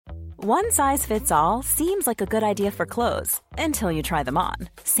One size fits all seems like a good idea for clothes until you try them on.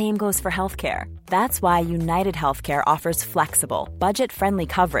 Same goes for healthcare. That's why United Healthcare offers flexible, budget-friendly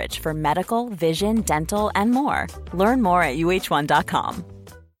coverage for medical, vision, dental, and more. Learn more at uh1.com.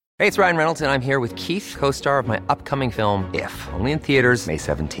 Hey, it's Ryan Reynolds, and I'm here with Keith, co-star of my upcoming film, If, only in theaters May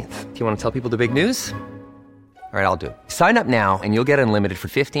 17th. Do you want to tell people the big news? All right, I'll do it. Sign up now and you'll get unlimited for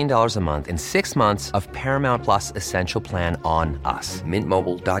 $15 a month and 6 months of Paramount Plus Essential Plan on us.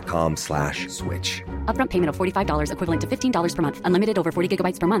 Mintmobile.com/switch. Upfront payment of $45 equivalent to $15 per month. Unlimited over 40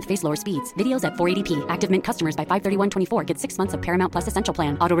 gigabytes per month. Face lower speeds. Videos at 480p. Active Mint customers by 531.24 get 6 months of Paramount Plus Essential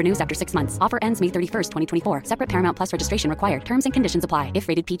Plan. Auto renews after 6 months. Offer ends May 31st, 2024. Separate Paramount Plus registration required. Terms and conditions apply if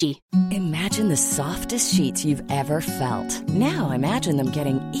rated PG. Imagine the softest sheets you've ever felt. Now imagine them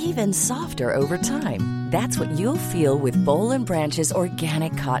getting even softer over time. That's what you'll feel with Boll & Branch's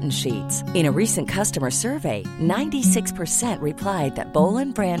organic cotton sheets. In a recent customer survey, 96% replied that Boll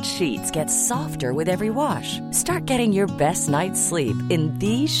 & Branch sheets get softer with every wash. Start getting your best night's sleep in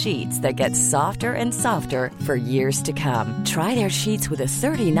these sheets that get softer and softer for years to come. Try their sheets with a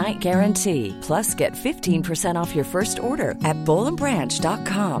 30-night guarantee. Plus, get 15% off your first order at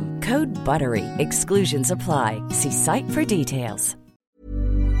bollandbranch.com. Code BUTTERY. Exclusions apply. See site for details.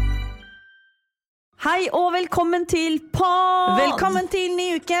 Hei og velkommen til pod! Velkommen til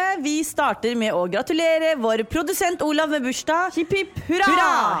ny uke. Vi starter med å gratulere vår produsent Olav med bursdag. Hipp hipp hurra!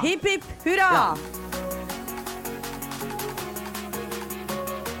 Hurra! Hipp hipp hurra! Ja.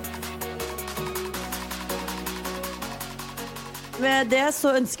 Med det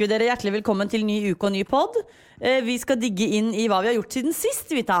så ønsker vi dere hjertelig velkommen til ny uke og ny pod. Vi skal digge inn i hva vi har gjort siden sist,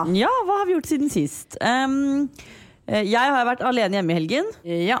 Vita. Ja, hva har vi gjort siden sist? Jeg har vært alene hjemme i helgen.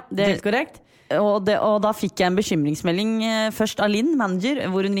 Ja, det er helt korrekt. Og da fikk jeg en bekymringsmelding først av Linn, manager,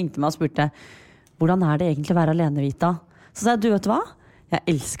 hvor hun ringte meg og spurte hvordan er det egentlig å være alene, Vita? Så sa jeg, du vet hva? Jeg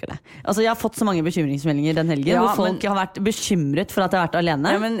elsker det. Altså, jeg har fått så mange bekymringsmeldinger den helgen, hvor folk har vært bekymret for at jeg har vært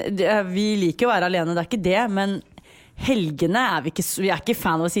alene. Ja, men vi liker å være alene, det er ikke det, men helgene vi er ikke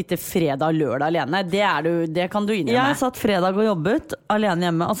fan av å sitte fredag og lørdag alene. Det kan du innrømme. Jeg satt fredag og jobbet alene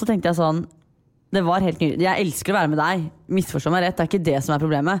hjemme, og så tenkte jeg sånn, det var helt nydelig. Jeg elsker å være med deg. Misforstå meg rett, det er ikke det som er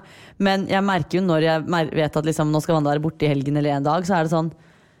problemet. Men jeg merker jo når jeg vet at liksom, nå skal Wanda være borte i helgen eller en dag, så er det sånn,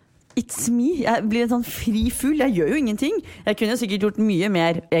 it's me. Jeg blir en sånn fri fugl. Jeg gjør jo ingenting. Jeg kunne sikkert gjort mye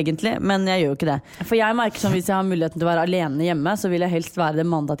mer egentlig, men jeg gjør jo ikke det. For jeg merker sånn, hvis jeg har muligheten til å være alene hjemme, så vil jeg helst være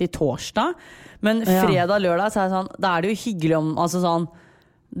det mandag til torsdag. Men fredag, lørdag, så er det sånn, da er det jo hyggelig om, altså sånn,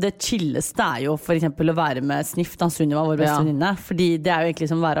 det chilleste er jo for eksempel å være med Sniff, da Sunniva, vår beste venninne. Fordi det er jo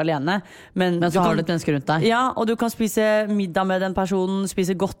egentlig som å være alene. Men så har du et menneske rundt deg. Ja, og du kan spise middag med den personen,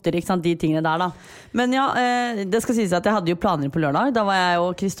 spise godteri, ikke sant, de tingene der da. Men ja, det skal sies at jeg hadde jo planer på lørdag. Da var jeg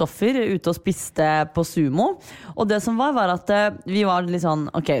og Kristoffer ute og spiste på Sumo. Og det som var at vi var litt sånn,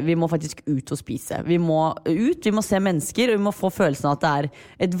 ok, vi må faktisk ut og spise. Vi må ut, vi må se mennesker, og vi må få følelsen av at det er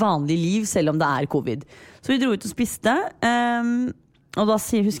et vanlig liv, selv om det er covid. Så vi dro ut og spiste, og da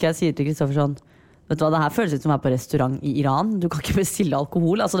husker jeg sier til Kristoffer sånn, vet du hva, det her føles ut som å være på restaurant i Iran. Du kan ikke bestille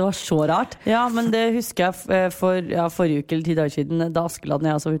alkohol. Altså det var så rart. Ja, men det husker jeg forrige uke eller 10 dager siden, da Askeladden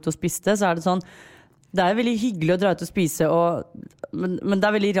og jeg også var ute og spiste, så er det sånn, det er veldig hyggelig å dra ut og spise, men det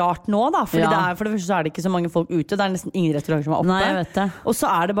er veldig rart nå da, fordi for det første så er det ikke så mange folk ute, det er nesten ingen restauranter som er oppe. Nei, jeg vet det. Og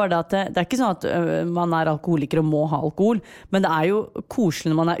så er det bare det at det er ikke sånn at man er alkoholiker og må ha alkohol, men det er jo koselig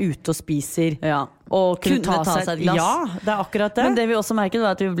når man er ute og spiser. Ja. Og kunne ta seg et glass. Ja, det er akkurat det. Men det vi også merket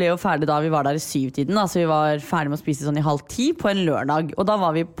var at vi ble jo ferdig da vi var der i 7-tiden, altså vi var ferdig med å spise sånn i 9:30 på en lørdag, og da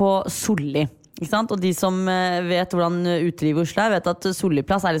var vi på Solli. Ikke sant? Og de som vet hvordan uteliv i Oslo er, vet at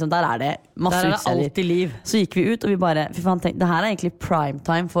Solli-plass er liksom, der er det masse utsteder. Der er det alltid liv. Så gikk vi ut og vi bare, fy faen, tenkte, det her er egentlig prime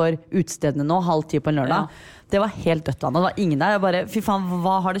time for utestedene nå, 9:30 på en lørdag. Ja. Det var helt dødt an, det var ingen der. Jeg bare, fy faen,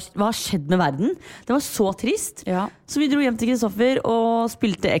 hva har skjedd med verden? Det var så trist. Ja. Så vi dro hjem til Kristoffer og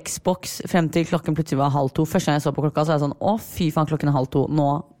spilte Xbox frem til klokken plutselig var 1:30. Første gang jeg så på klokka, så var jeg sånn, å fy faen, klokken er 1:30, nå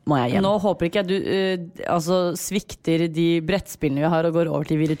må jeg hjem. Nå håper ikke jeg du svikter de brettspillene vi har og går over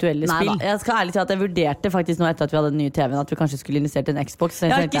til virtuelle spill. Nei, jeg skal ærlig si at jeg vurderte faktisk nå etter at vi hadde den nye TV-en at vi kanskje skulle investere i en Xbox.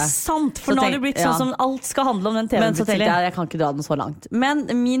 Ja, ikke sant, for nå har det blitt sånn som alt skal handle om den TV-en. Men så tenkte jeg kan ikke dra den så langt. Men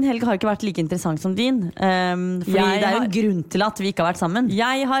min helg har ikke vært like interessant som din. Fordi det er jo en grunn til at vi ikke har vært sammen.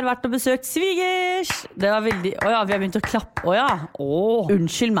 Jeg har vært og besøkt svigers. Det var veldig, vi har begynt å klappe.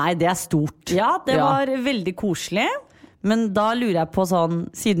 Unnskyld meg, det er stort. Ja, det var veldig koselig. Men da lurer jeg på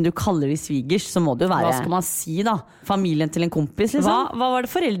sånn, siden du kaller de svigers, så må det jo være, hva skal man si da? Familien til en kompis, liksom. Hva var det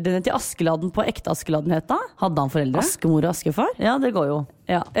foreldrene til Askeladden på ekte Askeladden het da? Hadde han foreldre? Askemor og Askefar? Ja, det går jo.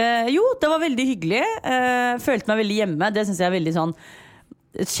 Ja. Jo, det var veldig hyggelig. Følte meg veldig hjemme. Det synes jeg er veldig sånn,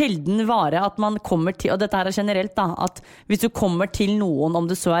 sjelden vare at man kommer til, og dette her generelt da, at hvis du kommer til noen, om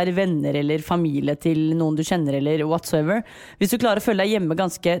det så venner eller familie til noen du kjenner eller whatsoever, hvis du klarer å føle deg hjemme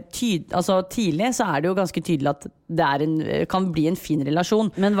ganske tidlig, så det jo ganske tydelig at det kan bli en fin relasjon.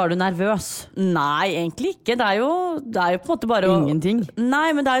 Men var du nervøs? Nei, egentlig ikke. Det er jo på en måte bare ingenting?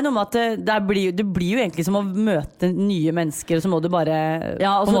 Nei, men det jo noe med at det blir jo egentlig som å møte nye mennesker, og så må du bare på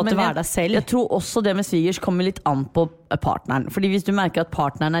en måte være deg selv. Jeg tror også det med svigers kommer litt an på partneren. Fordi hvis du merker at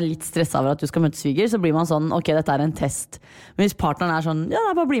partneren litt stresset over at du skal møte sviger, så blir man sånn, ok, dette en test. Men hvis partneren sånn, ja,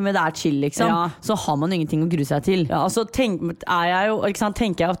 bare bli med, det chill, liksom, så har man ingenting å grue seg til. Ja, altså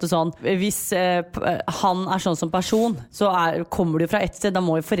tenker jeg ofte sånn, hvis han sånn som person, så kommer du fra et sted, da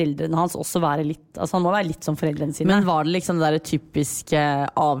må jo foreldrene hans også være litt, altså han må være litt som foreldrene sine. Men var det liksom det der typiske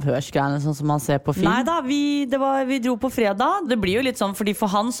avhørsgreiene, sånn som man ser på film? Nei da, vi dro på fredag. Det blir jo litt sånn, fordi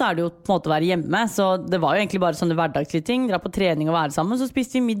for han så det jo på en måte å være hjemme, så det var jo egentlig bare sånne hverdagslige ting, dra på trening og være sammen, så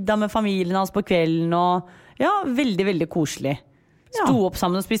spiste vi middag med familien hans på kvelden, og ja, veldig, veldig koselig. Sto opp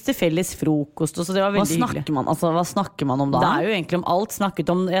sammen og spiste felles frokost, og så det var veldig hyggelig. Hva snakker man om da? Det jo egentlig om alt.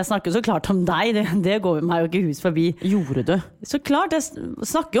 Jeg snakker så klart om deg, det går meg jo ikke hus forbi. Gjorde du? Så klart, jeg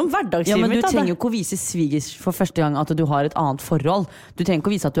snakker jo om hverdagslivet mitt. Men du trenger jo ikke å vise svigers for første gang at du har et annet forhold. Du trenger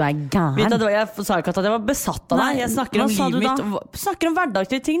ikke å vise at du gæren. Vet du, jeg sa ikke at jeg var besatt av deg. Jeg snakker om livet mitt. Snakker om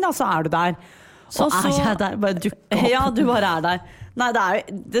hverdagslige ting da, så du der. Så jeg der, bare dukker opp. Ja, du bare der. Nei,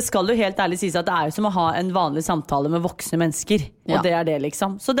 det skal jo helt ærlig sies at det jo som å ha en vanlig samtale med voksne mennesker. Og det det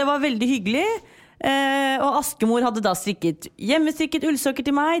liksom. Så det var veldig hyggelig. Og Askemor hadde da hjemmestrikket ullsokker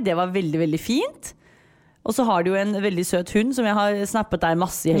til meg. Det var veldig, veldig fint. Og så har du jo en veldig søt hund som jeg har snappet deg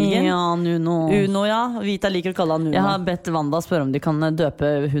masse i helgen. Ja, Nuno. Uno, ja. Vita liker å kalle han Nuno. Jeg har bedt Wanda spørre om de kan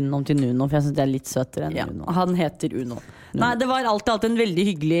døpe hunden om til Nuno, for jeg synes det litt søtere enn Uno. Han heter Uno. Nei, det var alt en veldig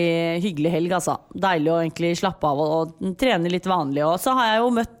hyggelig helg, altså. Deilig å egentlig slappe av og trene litt vanlig. Og så har jeg jo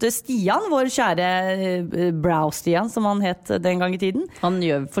møtt Stian, vår kjære Brow-Stian, som han het den gang i tiden. Han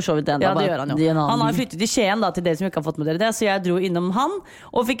gjør for så vidt det. Ja, det gjør han jo. Han har flyttet til Skien, da, til dere som ikke har fått med dere det. Så jeg dro innom han,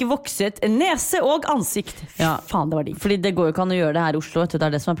 og fikk vokset nese og ansikt. Ja. Faen, det var digg. Fordi det går jo ikke an å gjøre det her i Oslo,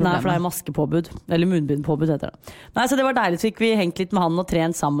 det det som problemet. Nei, for det maskepåbud. Eller munnbindpåbud heter det. Nei, så det var deilig, så fikk vi hengt litt med han og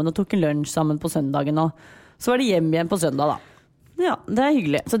trent sammen, og tok en lunsj sammen på søndagen, og så var det hjem igjen på søndag da. Ja, det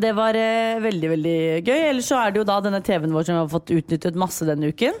hyggelig. Så det var veldig, veldig gøy. Ellers så det jo da denne TV-en vår som vi har fått utnyttet masse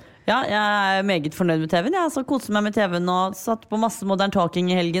denne uken. Ja, jeg meget fornøyd med TV-en. Jeg så koset meg med TV-en og satt på masse Modern Talking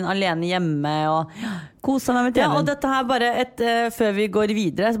i helgen, alene hjemme og koset meg med TV-en. Ja, og dette her bare før vi går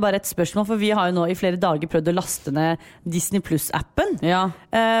videre, bare et spørsmål, for vi har jo nå i flere dager prøvd å laste ned Disney Plus-appen. Ja.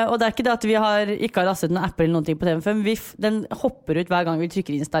 Og det ikke det at vi ikke har lastet noen apper eller noen ting på TV-en før, men den hopper ut hver gang vi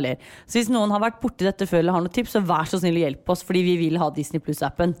trykker installer. Så hvis noen har vært borti dette før eller har noen tips, så vær så snill å hjelpe oss, fordi vi vil ha Disney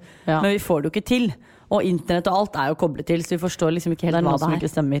Plus-appen. Ja. Men vi får det jo ikke til. Og internett og alt jo koblet til, så vi forstår liksom ikke helt hva det som ikke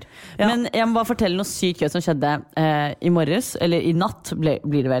stemmer. Ja. Men jeg må bare fortelle noe sykt som skjedde i morges, eller i natt blir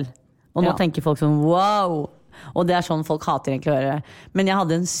det vel. Og nå tenker folk sånn, wow! Og det sånn folk hater egentlig å høre. Men jeg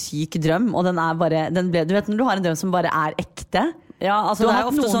hadde en syk drøm, og du vet når du har en drøm som bare ekte. Ja, altså det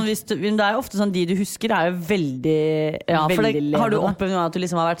ofte sånn, det ofte sånn de du husker jo veldig veldig har du opplevd noe at du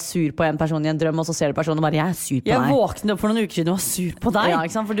liksom har vært sur på en person i en drøm, og så ser du personen og bare, jeg sur på deg. Jeg våknet opp for noen uker siden og var sur på deg. Ja,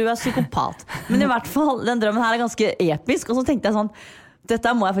 ikke sant, for du psykopat. Men i hvert fall, den drømmen her ganske episk, og så tenkte jeg sånn,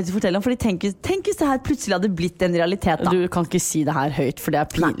 dette må jeg faktisk fortelle om, fordi tenk hvis det her plutselig hadde blitt en realitet da. Du kan ikke si det her høyt, for det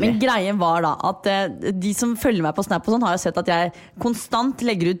pinlig. Nei, men greien var da at de som følger meg på Snap og sånn har jo sett at jeg konstant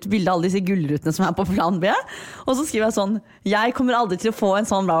legger ut bilder av alle disse gullrutene som på plan B, og så skriver jeg sånn, jeg kommer aldri til å få en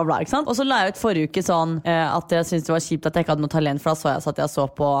sånn bla bla bla, ikke sant? Og så la jeg ut forrige uke sånn at jeg syntes det var kjipt at jeg ikke hadde noe talent, for da så jeg så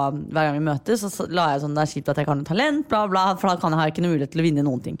på hver gang vi møtes, så la jeg sånn, det kjipt at jeg ikke har noe talent, bla bla, for da har jeg ikke noe mulighet til å vinne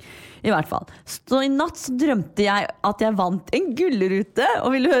noen ting. I hvert fall. Så i natt så drømte jeg at jeg vant en gullrute,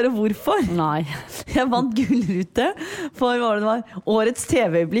 og ville høre hvorfor. Nei. Jeg vant gullrute for hva det var, årets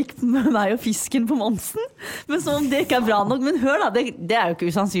TV-øyeblikk med meg og fisken på Monsen. Men som om det ikke bra nok. Men hør da, det jo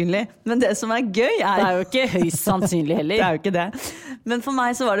ikke usannsynlig. Men det som gøy det jo ikke høyst sannsynlig heller. Det jo ikke det. Men for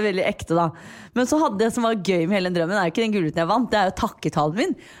meg så var det veldig ekte da. Men så hadde det som var gøy med hele den drømmen, jo ikke den gullruten jeg vant, det jo takketalen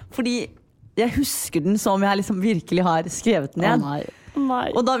min. Fordi jeg husker den som jeg liksom virkelig har skrevet den igjen. Nei.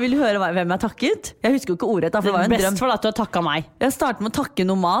 Og da vil du høre hvem jeg takket. Jeg husker jo ikke ordet, for det var jo en drøm. Best for at du har takket meg. Jeg startet med å takke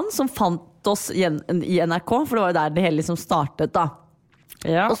Noman, som fant oss i NRK, for det var jo der det hele liksom startet da.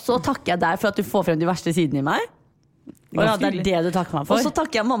 Ja. Og så takker jeg deg for at du får frem de verste sidene i meg. Og ja, det det du takker meg for. Og så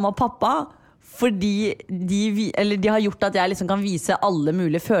takker jeg mamma og pappa Fordi de har gjort at jeg liksom kan vise alle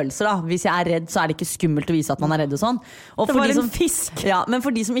mulige følelser da. Hvis jeg redd, så det ikke skummelt å vise at man redd og sånn. Og det var en fisk. Ja, men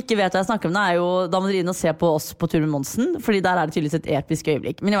for de som ikke vet hva jeg snakker om, det jo, da må dere inn og se på oss på Tur med Monsen, fordi der det tydeligvis et episk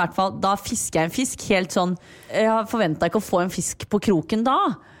øyeblikk. Men i hvert fall, da fisker jeg en fisk helt sånn. Jeg forventet ikke å få en fisk på kroken da.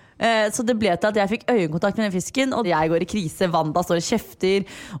 Så det ble til at jeg fikk øyekontakt med den fisken, og jeg går i krise, Wanda står og kjefter,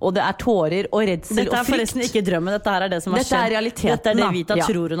 og det tårer og redsel og frykt. Dette forresten ikke drømmen, dette her det som har skjedd. Dette realiteten. Dette det Vita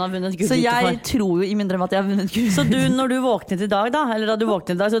tror hun har vunnet gull. Så jeg tror jo i min drøm at jeg har vunnet gull. Så når du våknet i dag da, eller da du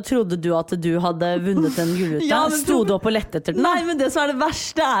våknet i dag, så trodde du at du hadde vunnet en gullrute? Ja, sto du opp og lette etter den? Nei, men det som det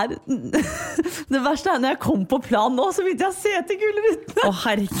verste det verste når jeg kom på plan nå, så begynte jeg å se etter gullrutene. Å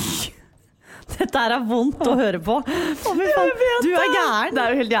herregud. Dette her vondt å høre på. Du gæren. Det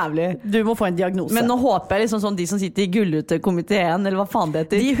jo helt jævlig. Du må få en diagnose. Men nå håper jeg liksom sånn de som sitter i gullrutekomiteen, eller hva faen det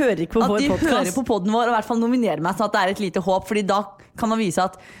heter, de hører ikke på vår podcast. De hører på podden vår, og i hvert fall nominerer meg sånn at det et lite håp, fordi da kan man vise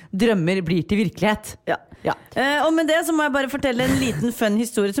at drømmer blir til virkelighet. Ja. Og med det så må jeg bare fortelle en liten fun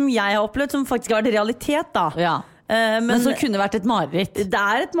historie som jeg har opplevd, som faktisk har vært realitet da. Ja. Men som kunne vært et mareritt. Det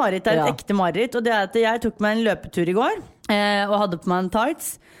et mareritt, det et ekte mareritt. Og det at jeg tok meg en løpetur i går, og hadde på meg en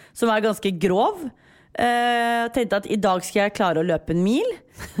tights som ganske grov. Tenkte at i dag skal jeg klare å løpe en mil.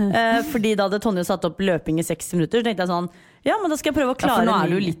 Fordi da hadde Tonje satt opp løping i 60 minutter. Så tenkte jeg sånn, ja, men da skal jeg prøve å klare en mil.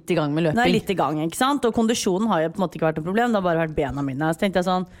 For nå du litt i gang med løping. Nå litt i gang, ikke sant? Og kondisjonen har jo på en måte ikke vært et problem. Det har bare vært bena mine. Så tenkte jeg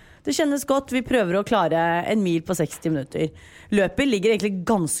sånn, det kjennes godt, vi prøver å klare en mil på 60 minutter. Løpet ligger egentlig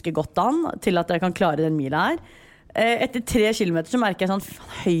ganske godt an til at jeg kan klare den mila her. Etter 3 kilometer så merker jeg sånn,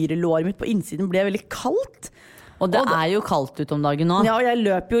 høyre låret mitt på innsiden ble veldig kaldt. Og det jo kaldt ut om dagen nå. Ja, og jeg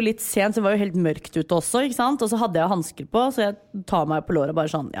løp jo litt sent, så det var jo helt mørkt ute også, ikke sant? Og så hadde jeg hansker på, så jeg tar meg på låret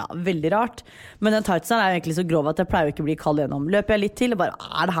bare sånn, ja, veldig rart. Men den tightsen jo egentlig så grov at jeg pleier jo ikke å bli kald gjennom. Løper jeg litt til, og bare,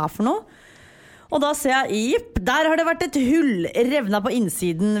 det her for noe? Og da ser jeg, der har det vært et hull, revna på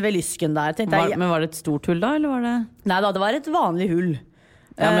innsiden ved lysken der. Men var det et stort hull da, eller var det? Nei da, det var et vanlig hull.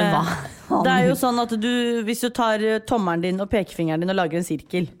 Ja, men hva? Det jo sånn at hvis du tar tommeren din og pekefingeren din og lager en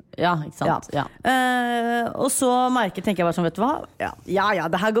sirkel. Ja, ikke sant? Ja. Og så tenker jeg bare sånn, vet du hva? Ja,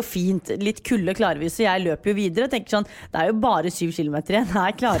 det her går fint. Litt kulde klarer vi, så jeg løper jo videre. Tenker sånn, det jo bare 7 kilometer igjen.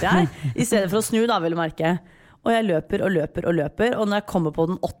 Her klarer jeg. I stedet for å snu da, vil jeg merke. Og jeg løper og løper og løper. Og når jeg kommer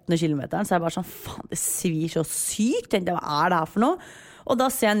på den 8. kilometeren, så jeg bare sånn, faen, det svir så sykt. Tenkte jeg, hva det her for noe? Og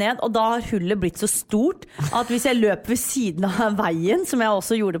da ser jeg ned, og da har hullet blitt så stort at hvis jeg løper ved siden av veien, som jeg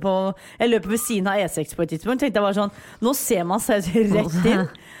også gjorde jeg løper ved siden av E6 på et tidspunkt, tenkte jeg bare sånn, nå ser man seg rett inn.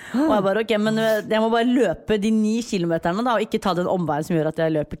 Og jeg bare, ok, men jeg må bare løpe de 9 kilometerne da, og ikke ta den omveien som gjør at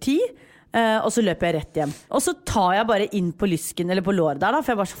jeg løper 10. Og så løper jeg rett hjem. Og så tar jeg bare inn på lysken, eller på låret der da,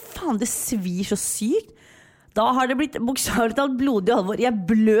 for jeg bare så, faen, det svir så sykt. Da har det blitt bokstavelig talt blodig alvor. Jeg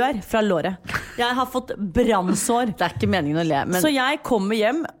blør fra låret. Jeg har fått brannsår. Det ikke meningen å le, men... Så jeg kommer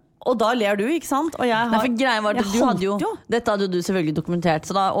hjem, og da ler du, ikke sant? Og jeg for greien var at du hadde jo dette hadde du selvfølgelig dokumentert.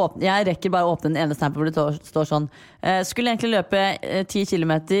 Så da jeg rekker bare å åpne den ene snappen hvor det står sånn, skulle egentlig løpe 10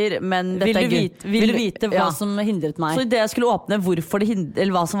 kilometer, men dette vil du vite hva som hindret meg? Så i det jeg skulle åpne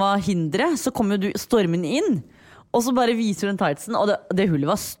eller hva som var hindret, så kom jo du stormen inn. Og så bare viser du den tightsen, og det hullet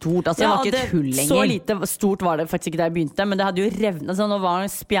var stort. Altså, det var ikke et hull lenger. Så lite stort var det faktisk ikke da jeg begynte, men det hadde jo revnet. Altså, nå var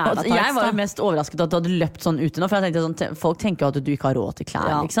det spjæla tights. Jeg var jo mest overrasket at du hadde løpt sånn ute nå, for jeg tenkte sånn, folk tenker jo at du ikke har råd til klær,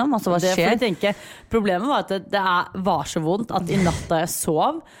 liksom. Altså, hva skjer? Problemet var at det var så vondt at i natta jeg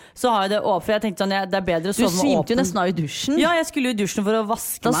sov, så har jeg det åpent. For jeg tenkte sånn, det bedre å sove med åpen. Du svimte jo nesten av i dusjen. Ja, jeg skulle jo i dusjen for å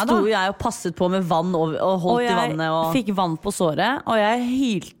vaske meg da. Da sto jeg og passet på med vann og holdt i vannet. Og jeg fikk vann på såret, og jeg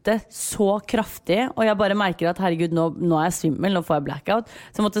hylte så kraftig, og jeg bare merker at herregud, nå jeg svimmel, nå får jeg blackout.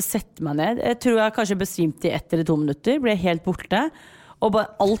 Så jeg måtte sette meg ned. Jeg tror jeg kanskje besvimte i 1 eller 2 minutter, ble helt borte. Og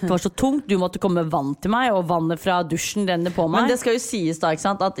bare alt var så tungt. Du måtte komme med vann til meg, og vannet fra dusjen renner på meg. Men det skal jo sies da, ikke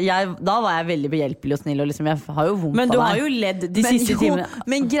sant? At da var jeg veldig behjelpelig og snill, og liksom, jeg har jo vondt av deg. Men du har jo ledd de siste timene.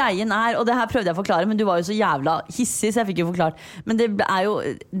 Men greien og det her prøvde jeg å forklare, men du var jo så jævla hissig, så jeg fikk jo forklart. Men det jo,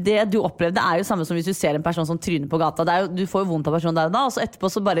 det du opplevde jo samme som hvis du ser en person som tryner på gata. Du får jo vondt av personen der og da, og så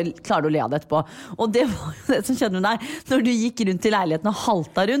etterpå så bare klarer du å le av det etterpå. Og det var jo det som skjedde med deg. Når du gikk rundt i leiligheten og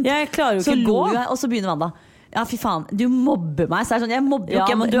halta rundt, jeg klarer jo ikke å gå, og så begynner Wanda. Ja, fy faen, du mobber meg. Så sånn, jeg mobber jo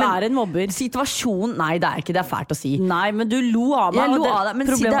ikke, men du en mobber. Situasjonen, nei, det ikke, det fælt å si. Nei, men du lo av meg. Jeg lo av deg, men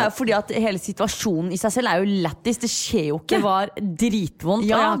det jo fordi at hele situasjonen i seg selv jo lættis. Det skjer jo ikke. Det var dritvondt,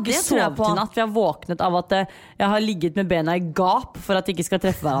 og jeg har ikke sovet i natt. For jeg har våknet av at jeg har ligget med bena i gap for at de ikke skal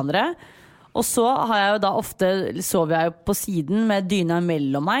treffe hverandre. Og så har jeg jo da sover jeg jo på siden med dyna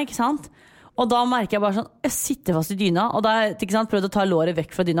mellom meg, ikke sant? Og da merker jeg bare sånn, jeg sitter fast i dyna. Og da har jeg prøvd å ta låret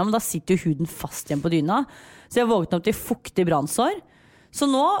vekk fra dyna, men da sitter jo huden fast igjen på dyna. Så jeg våknet opp til fuktig brannsår. Så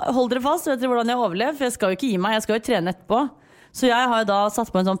nå hold dere fast, vet dere hvordan jeg overlever? For jeg skal jo ikke gi meg, jeg skal jo trene etterpå. Så jeg har da satt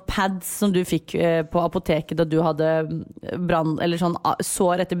på en sånn pads som du fikk på apoteket da du hadde brann, eller sånn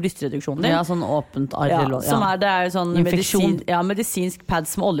sår etter brystreduksjonen din. Ja, sånn åpent arr. Det er jo sånn medisinsk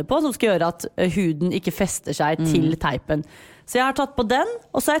pads med olje på, som skal gjøre at huden ikke fester seg til teipen. Så jeg har tatt på den,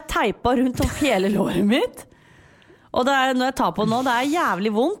 og så har jeg teipet rundt om hele låret mitt. Og når jeg tar på nå, det er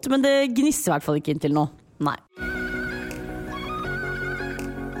jævlig vondt, men det gnisser i hvert fall ikke inntil nå. Nei.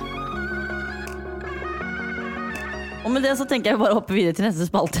 Og med det så tenker jeg bare å hoppe videre til neste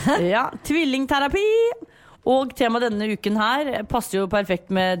spalte. Ja, tvillingterapi. Og temaet denne uken her passer jo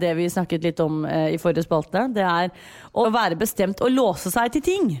perfekt med det vi snakket litt om i forrige spalte. Det er å være bestemt og låse seg til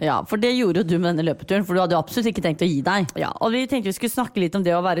ting. Ja, for det gjorde jo du med denne løpeturen, for du hadde jo absolutt ikke tenkt å gi deg. Ja, og vi tenkte vi skulle snakke litt om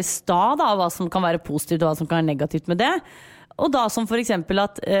det å være sta, da, hva som kan være positivt og hva som kan være negativt med det. Og da som for eksempel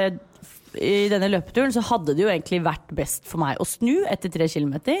at i denne løpeturen så hadde det jo egentlig vært best for meg å snu etter 3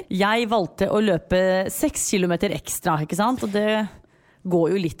 kilometer. Jeg valgte å løpe 6 kilometer ekstra, ikke sant? Og det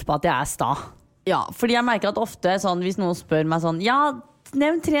går jo litt på at jeg er sta. Ja, fordi jeg merker at ofte sånn, hvis noen spør meg sånn, ja,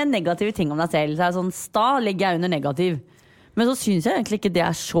 nevn 3 negative ting om deg selv, så er det sånn, sta legger jeg under negativ. Men så synes jeg egentlig ikke det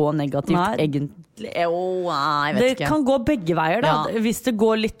er så negativt egentlig. Jeg vet ikke. Det kan gå begge veier da. Ja. Hvis det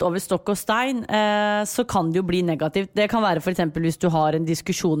går litt over stokk og stein, så kan det jo bli negativt. Det kan være for eksempel hvis du har en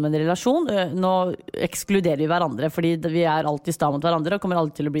diskusjon med en relasjon. Nå ekskluderer vi hverandre, fordi vi er alltid sta mot hverandre og kommer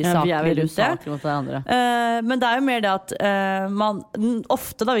alltid til å bli saklige rundt det. Mot hverandre. Men det er jo mer det at man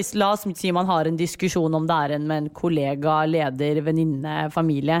ofte da, hvis la oss si man har en diskusjon om det er med en kollega, leder, venninne,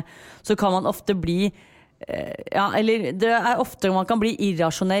 familie, så kan man ofte bli eller det er ofte man kan bli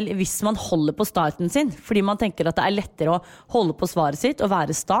irrasjonell hvis man holder på starten sin, fordi man tenker at det er lettere å holde på svaret sitt og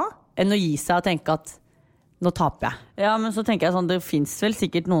være sta enn å gi seg og tenke at nå taper jeg. Ja, men så tenker jeg sånn, det finnes vel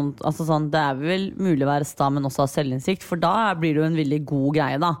sikkert noen, altså sånn, det er vel mulig å være sta, men også ha selvinnsikt, for da blir det jo en veldig god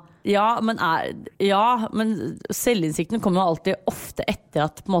greie da. Ja, men selvinnsikten kommer jo alltid ofte etter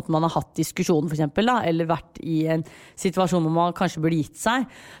at på en måte, man har hatt diskusjon for eksempel, da, eller vært i en situasjon hvor man kanskje burde gitt seg.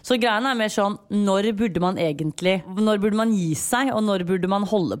 Så greien er mer sånn, når burde man gi seg, og når burde man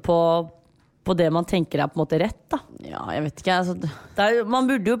holde på det man tenker er på en måte rett da? Ja, jeg vet ikke altså, man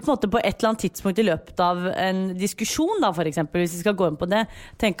burde jo på en måte på et eller annet tidspunkt i løpet av en diskusjon da, for eksempel, hvis vi skal gå inn på det,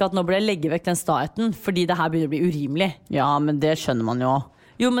 tenke at nå burde jeg legge vekk den staheten, fordi det her begynner å bli urimelig. Ja, men det skjønner man jo.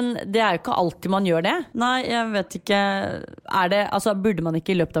 Jo, men det er jo ikke alltid man gjør det. Nei, jeg vet ikke. Burde man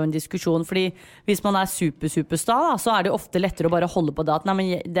ikke i løpet av en diskusjon? Fordi hvis man er super sta, da, så er det jo ofte lettere å bare holde på det. At, nei,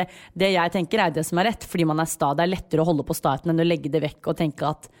 men det jeg tenker er det som er rett, fordi man er sta. Det er lettere å holde på staten enn å legge det vekk og tenke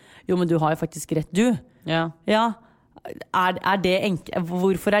at jo, men du har jo faktisk rett, du. Ja. Hvorfor er det enklere?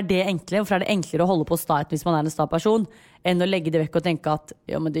 Hvorfor er det enklere å holde på staten hvis man er en sta person, enn å legge det vekk og tenke at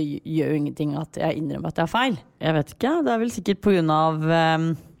ja, men det gjør jo ingenting at jeg innrømmer at jeg har feil? Jeg vet ikke, det er vel sikkert på grunn av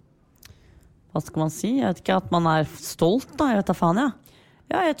hva skal man si? Jeg vet ikke, at man er stolt da, jeg vet da faen, ja.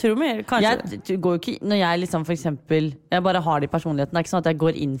 Ja, jeg tror mer, kanskje. Jeg går jo ikke, når jeg liksom for eksempel, jeg bare har det i personligheten, det er ikke sånn at jeg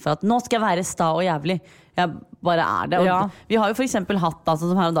går inn for at nå skal jeg være sta og jævlig. Jeg bare er det. Og vi har jo for eksempel hatt, altså,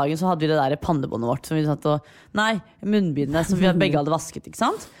 som her om dagen, så hadde vi det der pannebåndet vårt, som vi satt og, munnbindene, som vi begge hadde vasket, ikke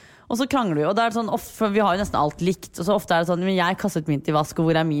sant? Og så krangler vi, og det er sånn, for vi har jo nesten alt likt, og så ofte er det sånn, men jeg kastet min til vask,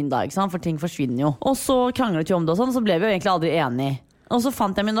 og hvor er min da, ikke sant? For ting forsvinner jo. Og så kranglet vi om det og sånn, og så ble vi jo egentlig aldri enige. Og så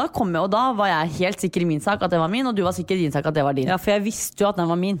fant jeg min, da kom jeg, og da var jeg helt sikker i min sak at det var min, og du var sikker i din sak at det var din. Ja, for jeg visste jo at den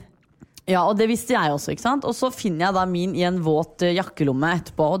var min. Ja, og det visste jeg også, ikke sant? Og så finner jeg da min i en våt jakkelomme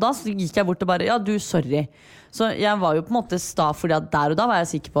etterpå, og da gikk jeg bort og bare, ja du, sorry. Så jeg var jo på en måte sta, fordi at der og da var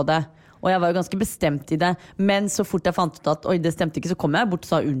jeg sikker på det. Og jeg var jo ganske bestemt i det. Men så fort jeg fant ut at oi, det stemte ikke, så kom jeg bort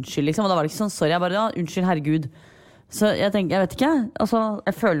og sa unnskyld, liksom. Og da var det ikke sånn, sorry, jeg bare, ja, unnskyld, herregud. Så jeg tenker, jeg vet ikke, altså,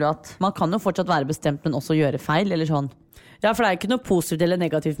 jeg føler jo at man kan jo fortsatt være bestemt, men også gjøre feil, eller sånn. Ja, for det er ikke noe positivt eller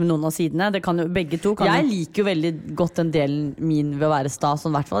negativt med noen av sidene. Det kan jo, begge to kan jeg liker jo veldig godt den delen min ved å være sta,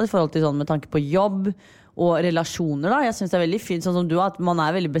 sånn, i hvert fall i forhold til sånn med tanke på jobb og relasjoner da. Jeg synes det er veldig fint, sånn som du, at man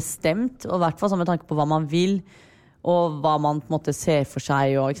er veldig bestemt, og i hvert fall sånn med tanke på hva man vil, og hva man på en måte ser for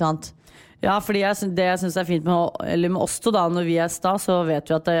seg, og, ikke sant? Ja, fordi det jeg synes er fint med oss to da, når vi er sta, så vet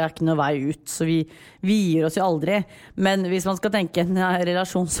vi at det er ikke noe vei ut, så vi gir oss jo aldri. Men hvis man skal tenke en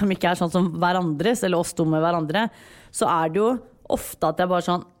relasjon som ikke er sånn som hverandres, eller oss to med hverandre, så er det jo ofte at jeg bare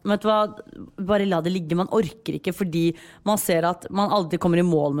sånn, vet du hva, bare la det ligge, man orker ikke, fordi man ser at man aldri kommer i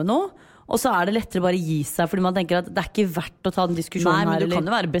mål med noe, og så er det lettere bare å gi seg, fordi man tenker at det er ikke verdt å ta den diskusjonen her. Nei, men du kan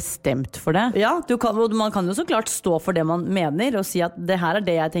jo være bestemt for det. Ja, man kan jo så klart stå for det man mener, og si at det her er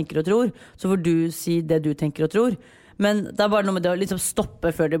det jeg tenker og tror, så får du si det du tenker og tror. Men det er bare noe med det å liksom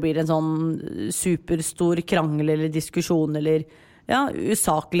stoppe før det blir en sånn superstor krangel eller diskusjon, eller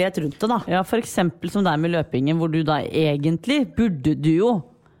usaklighet rundt det da. Ja, for eksempel som der med løpingen, hvor du da egentlig burde du jo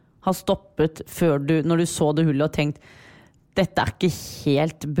ha stoppet før når du så det hullet og tenkt, dette ikke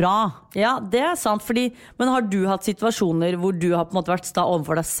helt bra. Ja, det sant, men har du hatt situasjoner hvor du har på en måte vært sta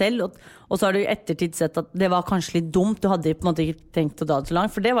overfor deg selv, og så har du i ettertid sett at det var kanskje litt dumt, du hadde på en måte ikke tenkt å dra det så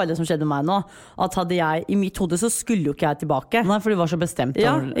langt, for det var det som skjedde med meg nå, at hadde jeg i mitt hode så skulle jo ikke jeg tilbake. Nei, for du var så bestemt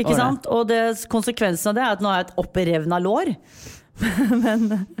Ja, over ikke sant? Og konsekvensen av det at nå har jeg et opprevna lår.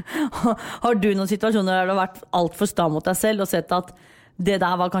 Men har du noen situasjoner der du har vært alt for sta mot deg selv og sett at det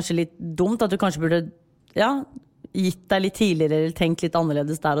der var kanskje litt dumt, at du kanskje burde gitt deg litt tidligere eller tenkt litt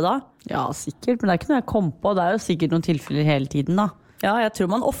annerledes der og da? Ja, sikkert, men det ikke noe jeg kom på. Det jo sikkert noen tilfeller hele tiden da. Ja, jeg tror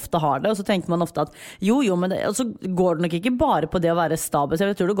man ofte har det, og så tenker man ofte at jo, men og så går det nok ikke bare på det å være stabes,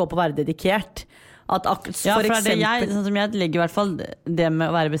 jeg tror det går på å være dedikert. At for eksempel sånn som jeg legger i hvert fall det med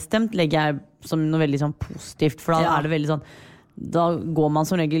å være bestemt legger jeg som noe veldig sånn positivt, for da det veldig sånn, da går man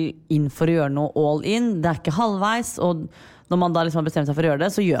som regel inn for å gjøre noe all in, det ikke halvveis, og når man da liksom har bestemt seg for å gjøre det,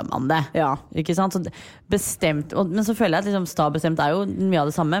 så gjør man det. Ja. Ikke sant? Så bestemt, men så føler jeg at liksom, sta bestemt jo mye av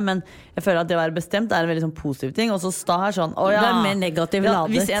det samme, men jeg føler at det å være bestemt en veldig sånn positiv ting, og så sta sånn, det mer negativt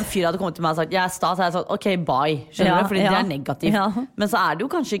ladet. Hvis en fyr hadde kommet til meg og sagt, jeg sta, så jeg sånn, ok, bye, skjønner du? Fordi det negativt. Ja. Men så det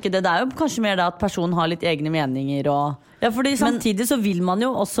jo kanskje ikke det, det jo kanskje mer det at personen har litt egne meninger, og ja, fordi samtidig så vil man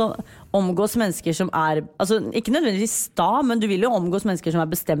jo også omgås mennesker som altså ikke nødvendigvis sta, men du vil jo omgås mennesker som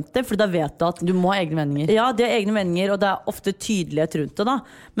bestemte, for da vet du at du må ha egne meninger. Ja, de har egne meninger, og det ofte tydelighet rundt det da.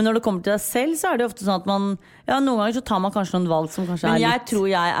 Men når det kommer til deg selv, så det ofte sånn at man, noen ganger så tar man kanskje noen valg som kanskje men litt tror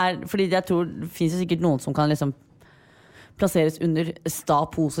fordi jeg tror det finnes jo sikkert noen som kan liksom plasseres under sta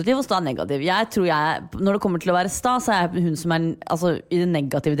positiv og sta negativ. Jeg tror når det kommer til å være sta, så hun som altså, i den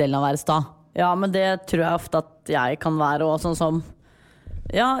negative delen av å være sta. Ja, men det tror jeg ofte at jeg kan være, og sånn som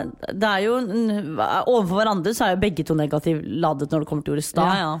det jo overfor hverandre så jo begge to negativt ladet når det kommer til ordet sta.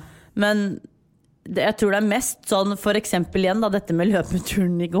 Men jeg tror det mest sånn, for eksempel igjen da, dette med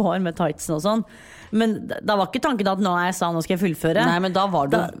løpeturen i går med tightsen og sånn, men da var ikke tanken at nå jeg sa nå skal jeg fullføre. Nei, men da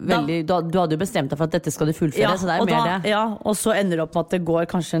var du du hadde jo bestemt deg for at dette skal du fullføre, så det jo mer det. Ja, og så ender det opp med at det går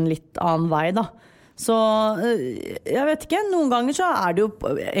kanskje en litt annen vei da. Så jeg vet ikke, noen ganger så det jo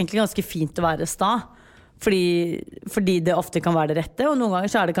egentlig ganske fint å være sta, fordi det ofte kan være det rette, og noen ganger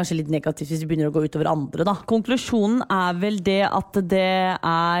så det kanskje litt negativt hvis det begynner å gå utover andre da. Konklusjonen vel det at det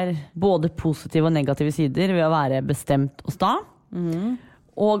både positive og negative sider ved å være bestemt og sta,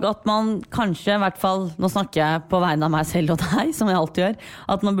 og at man kanskje, i hvert fall, nå snakker jeg på vegne av meg selv og deg, som jeg alltid gjør,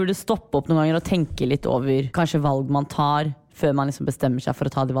 at man burde stoppe opp noen ganger og tenke litt over kanskje valg man tar før man liksom bestemmer seg for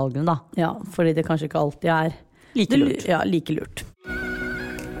å ta de valgene da. Ja, fordi det kanskje ikke alltid like lurt. Ja, like lurt.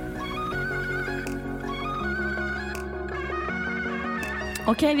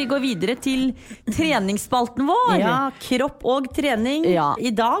 Ok, vi går videre til treningsspalten vår. Ja, kropp og trening. Ja.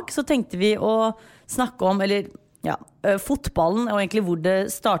 I dag så tenkte vi å snakke om, fotballen, og egentlig hvor det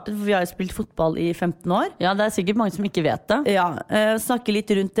startet, for vi har jo spilt fotball i 15 år. Ja, det sikkert mange som ikke vet det. Ja, snakke litt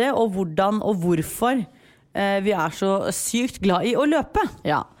rundt det, og hvordan og hvorfor vi så sykt glad i å løpe.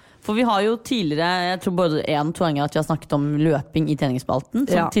 Ja, for vi har jo tidligere, jeg tror både 1-2 ganger at vi har snakket om løping i treningsspalten,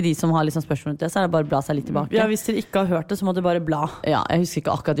 så til de som har liksom spørsmål rundt det, så det bare å bla seg litt tilbake. Ja, hvis dere ikke har hørt det, så må dere bare bla. Ja, jeg husker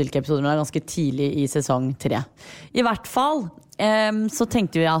ikke akkurat hvilke episoder, men det ganske tidlig i sesong 3. I hvert fall så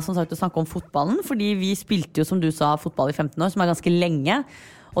tenkte vi som sagt å snakke om fotballen, fordi vi spilte jo, som du sa, fotball i 15 år, som ganske lenge.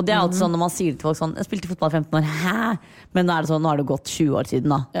 Og det alltid sånn når man sier til folk sånn, jeg spilte fotball i 15 år, hæ? Men nå det sånn, nå det gått 20 år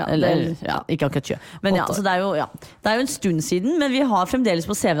siden da. Ja, eller, ikke akkurat 20. Men så det jo en stund siden, men vi har fremdeles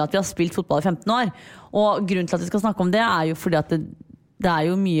på CV-en at vi har spilt fotball i 15 år. Og grunnen til at vi skal snakke om det jo fordi at det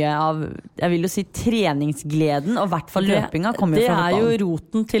jo mye av, jeg vil jo si, treningsgleden, og i hvert fall løpinga kommer jo fra fotballen. Det jo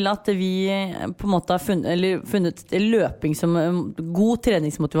roten til at vi på en måte har funnet løping som god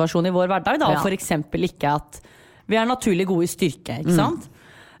treningsmotivasjon i vår hverdag da, og for eksempel ikke at vi naturlig gode i styrke, ikke sant?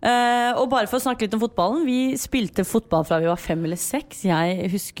 Og bare for å snakke litt om fotballen, vi spilte fotball fra vi var 5 eller 6.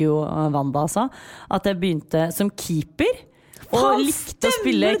 Jeg husker jo Wanda sa at jeg begynte som keeper og likte å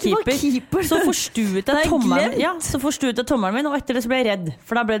spille keeper. Så forstuet jeg tommelen min, og etter det så ble jeg redd.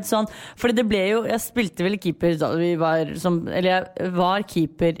 For da ble det sånn, fordi det ble jo, jeg spilte vel keeper da jeg var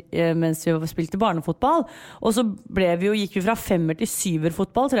keeper mens vi spilte barnefotball, og så gikk vi fra 5er til 7er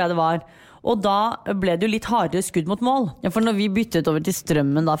fotball, tror jeg det var. Og da ble det jo litt hardere skudd mot mål. Ja, for når vi byttet over til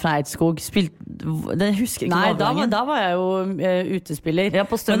Strømmen da fra Eidskog, det husker jeg ikke. Nei, da var jeg jo utespiller. Ja,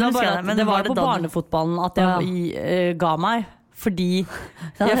 på Strømmen husker jeg det. Men det var på barnefotballen at jeg ga meg. Fordi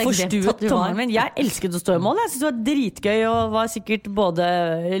jeg forstuet tommelen min. Jeg elsket å stå i mål. Jeg synes det var dritgøy, og var sikkert både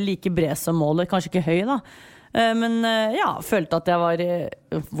like bred som målet, kanskje ikke høy da. Men følte at jeg var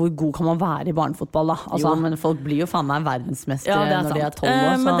hvor god kan man være I barnefotball da? Altså, jo, men folk blir jo faen meg verdensmestere når de 12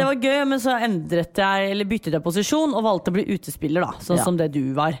 år. Men det var gøy, men så byttet jeg posisjon og valgte å bli utespiller da, sånn som det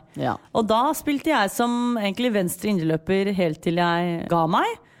du var. Og da spilte jeg som egentlig venstre indreløper helt til jeg ga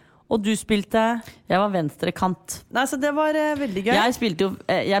meg. Og du spilte? Jeg var venstre kant. Nei, så det var veldig gøy.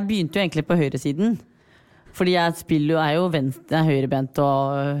 Jeg begynte jo egentlig på høyresiden. Fordi jeg er jo høyrebent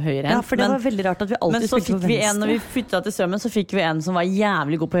og høyrehendt. Ja, for det var veldig rart at vi alltid spilte på venstre. Når vi flyttet til Strømmen, så fikk vi en som var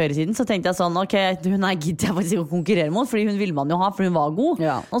jævlig god på høyresiden. Så tenkte jeg sånn, ok, hun gidder jeg faktisk å konkurrere mot, fordi hun ville man jo ha, for hun var god.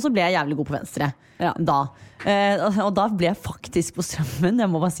 Og så ble jeg jævlig god på venstre da. Og da ble jeg faktisk på Strømmen. Jeg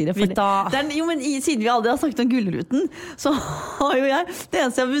må bare si det, men siden vi aldri har snakket om Gullruten, så har jo jeg det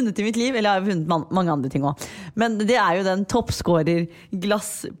eneste jeg har vunnet I mitt liv. Eller jeg har vunnet mange andre ting også, men det jo den toppskårer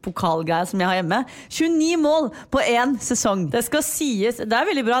glasspokalgreia som jeg har hjemme. 29 mål på en sesong. Det skal sies, det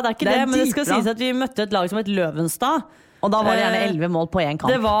veldig bra, det ikke det, men det skal sies at vi møtte et lag som et Løvenstad. Og da var det gjerne 11 mål på en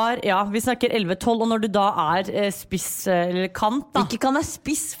kamp. Det var, vi snakker 11-12. Og når du da spiss eller kant da. Ikke kan være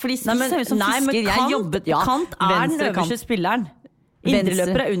spiss, fordi spiss jo som fisker. Kant den øverste spilleren.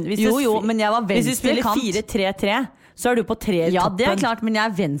 Indreløper Jo, men jeg var venstre kant. Hvis du spiller 4-3-3 så du på 3 I toppen. Ja, det klart, men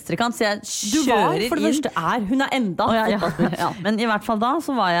jeg venstre kant, så jeg kjører for det første hun enda Men I hvert fall da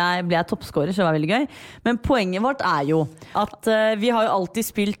så ble jeg toppskårer, så det var veldig gøy. Men poenget vårt jo at vi har jo alltid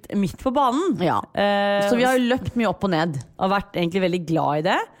spilt midt på banen. Så vi har jo løpt mye opp og ned. Og vært egentlig veldig glad I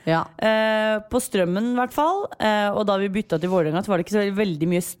det. På Strømmen I hvert fall. Og da vi byttet til Vålerenga, så var det ikke så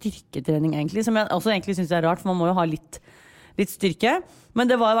veldig mye styrketrening egentlig, som jeg også egentlig synes rart, for man må jo ha litt styrke. Men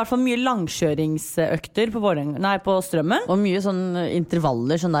det var I hvert fall mye langkjøringsøkter på Strømmen. Og mye sånn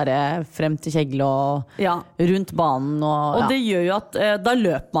intervaller, sånn der frem til kjegle og rundt banen. Og det gjør jo at da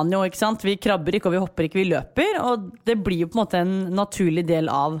løper man jo, ikke sant? Vi krabber ikke og vi hopper ikke, vi løper. Og det blir jo på en måte en naturlig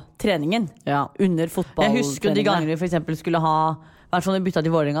del av treningen under fotballtreningen. Jeg husker de gangene vi for eksempel skulle ha I hvert fall når vi byttet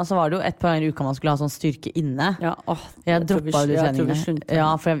til Vålerenga, så var det jo et par ganger I uka man skulle ha sånn styrke inne. Jeg droppet jo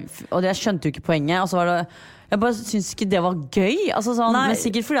treningene. Og jeg skjønte jo ikke poenget. Og så var det jeg bare synes ikke det var gøy altså sånn, men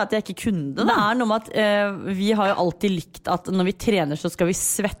sikkert fordi at jeg ikke kunne det. Det noe med at vi har jo alltid likt at når vi trener så skal vi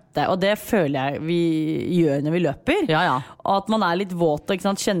svette. Og det føler jeg vi gjør når vi løper. Og at man litt våt og ikke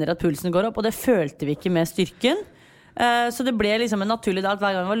sant, kjenner at pulsen går opp. Og det følte vi ikke med styrken. Så det ble liksom en naturlig dag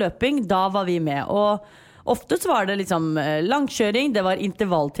hver gang det var løping. Da var vi med. Og ofte så var det liksom langkjøring, det var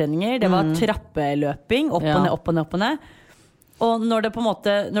intervalltreninger, det var trappeløping, opp og ned, opp og ned, opp og ned. Og når det på en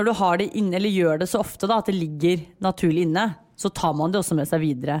måte, når du har det inne, eller gjør det så ofte da, at det ligger naturlig inne, så tar man det også med seg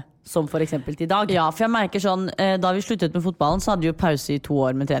videre, som for eksempel til I dag. Ja, for jeg merker sånn, da vi sluttet med fotballen, så hadde vi jo pause I 2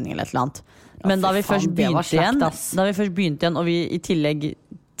 år med trening eller et eller annet. Men da vi først begynte igjen, og vi I tillegg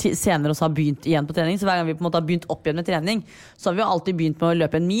senere også har begynt igjen på trening, så hver gang vi på en måte har begynt opp igjen med trening, så har vi jo alltid begynt med å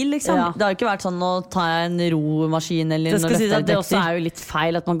løpe en mil, liksom. Det har jo ikke vært sånn å ta en romaskin eller det skal sies at det også jo litt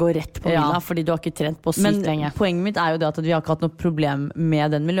feil at man går rett på mila, fordi du har ikke trent på sykt lenge. Men poenget mitt jo det at vi har ikke hatt noe problem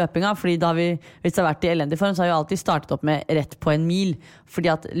med den med løpinga, fordi da hvis det har vært I elendig form, så har vi alltid startet opp med rett på en mil, fordi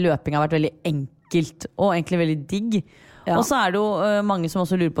at løping har vært veldig enkelt og egentlig veldig digg. Og så det jo mange som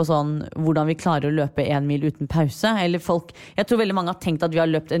også lurer på sånn hvordan vi klarer å løpe 1 mil uten pause. Eller jeg tror veldig mange har tenkt at vi har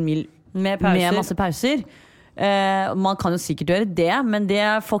løpt 1 mil med masse pauser. Man kan jo sikkert gjøre det, men det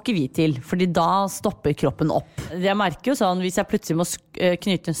får ikke vi til, fordi da stopper kroppen opp. Jeg merker jo sånn, hvis jeg plutselig må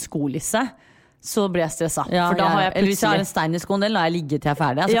knyte en skolisse, så blir jeg stresset. For da har jeg eller hvis jeg har en stein I skoen, eller la jeg ligge til jeg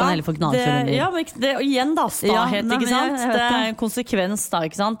ferdig, så kan jeg heller få knasjer under. Ja, men det igjen da, stahet, ikke sant? Det en konsekvens da,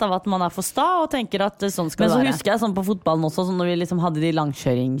 ikke sant? Av at man for sta og tenker at sånn skal det være. Men så husker jeg sånn på fotballen også, sånn når vi liksom hadde de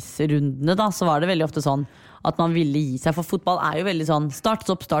langkjøringsrundene da, så var det veldig ofte sånn at man ville gi seg, for fotball jo veldig sånn start,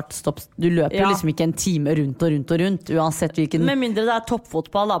 stopp. Du løper jo liksom ikke en time rundt og rundt, uansett hvilken. Med mindre det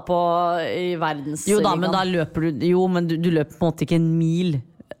toppfotball da I verdens. Jo da, men da løper du, men du løper på en måte ikke en mil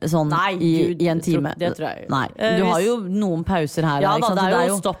sånn I en time. Det tror jeg. Nei, du har jo noen pauser her. Ja da, det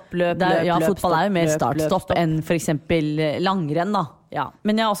jo stopp, løp. Ja, fotball jo mer start-stopp enn for eksempel langrenn da.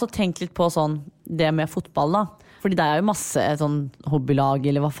 Men jeg har også tenkt litt på sånn det med fotball da. Fordi det jo masse sånn hobbylag,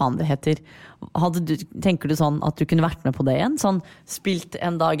 eller hva faen det heter. Tenker du sånn at du kunne vært med på det igjen? Sånn spilt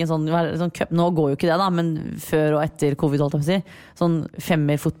en dag en sånn cup, nå går jo ikke det da, men før og etter covid, holdt jeg på å si. Sånn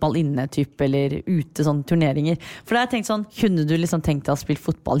 5-fotball inne typ, eller ute sånn turneringer. For da har jeg tenkt sånn, kunne du liksom tenkt deg å spille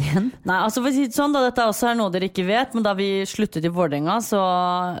fotball igjen? Nei, altså for å si det sånn, da dette også noe dere ikke vet, men da vi sluttet I Vålerenga, så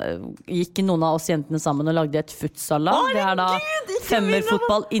gikk noen av oss jentene sammen og lagde et futsallag. Det da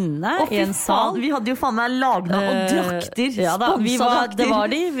 5-fotball inne I en sal. Vi hadde jo faen meg lagna og drakter. Ja da,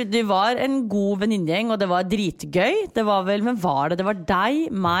 det var en god venninnegjeng, og det var dritgøy. Det var vel, men var det? Det var deg,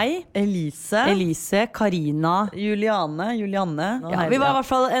 meg, Elise, Karina, Juliane. Ja, vi var I hvert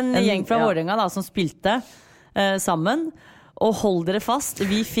fall en gjeng fra Vålerenga da, som spilte. sammen. Og hold dere fast,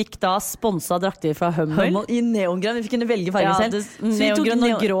 vi fikk da sponset drakter fra Hummel. I neongrønn, vi fikk kunne velge farge selv. Neongrønn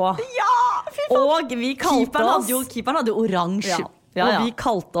og grå. Ja, fy faen. Og vi kalte oss... Keeperen hadde jo oransje. Og vi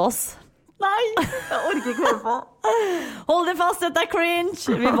kalte oss... Nei, jeg orker ikke høre på. Hold dere fast, dette cringe.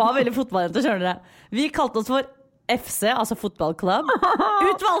 Vi var veldig fotballrente, skjønner dere. Vi kalte oss for FC, altså fotballklubb.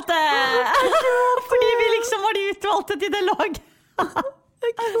 Utvalgte! Fordi vi liksom var de utvalgte til det lag.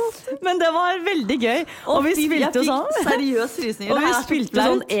 Men det var veldig gøy. Og vi spilte jo sånn seriøs frysninger. Og vi spilte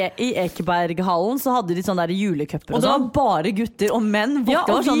sånn i Ekeberghallen. Så hadde de sånne der julecuper. Og det var bare gutter og menn. Ja,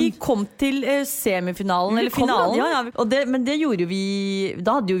 og vi kom til semifinalen eller finalen. Men det gjorde vi.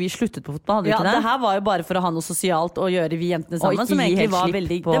 Da hadde jo vi sluttet på fotball, hadde vi ikke det? Det her var jo bare for å ha noe sosialt å gjøre, vi jentene sammen. Som egentlig var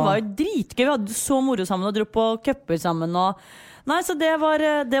veldig Det var jo dritgøy. Vi hadde så moro sammen og dro på cuper sammen og Nei, så det var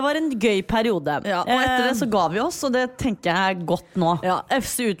en gøy periode. Ja, og etter det så ga vi oss, og det tenker jeg er godt nå. Ja,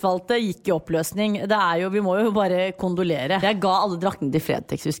 FC Utvalgte gikk i oppløsning. Vi må jo bare kondolere. Jeg ga alle draktene til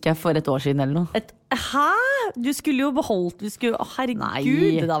Fretex, husker jeg, for et år siden eller noe. Hæ? Du skulle jo beholdt herregud, nei,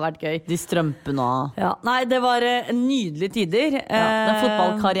 det hadde vært gøy. De strømpene og ja, nei, det var nydelige tider. Den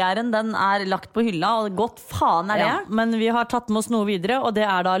fotballkarrieren, den er lagt på hylla, og godt faen er det. Men vi har tatt med oss noe videre, og det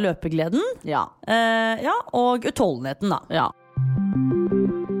er da løpegleden. Og utholdenheten da. Ja.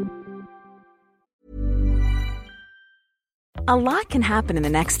 A lot can happen in the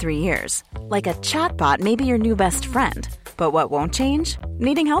next 3 years. Like a chatbot may be your new best friend. But what won't change?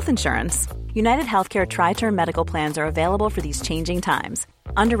 Needing health insurance. United Healthcare Tri-Term Medical Plans are available for these changing times.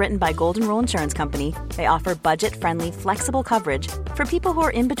 Underwritten by Golden Rule Insurance Company, they offer budget-friendly, flexible coverage for people who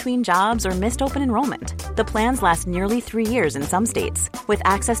are in between jobs or missed open enrollment. The plans last nearly 3 years in some states, with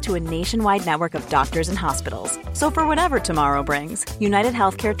access to a nationwide network of doctors and hospitals. So for whatever tomorrow brings, United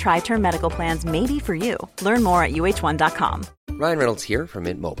Healthcare Tri-Term Medical Plans may be for you. Learn more at uh1.com. Ryan Reynolds here from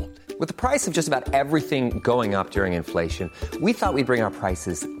Mint Mobile. With the price of just about everything going up during inflation, we thought we'd bring our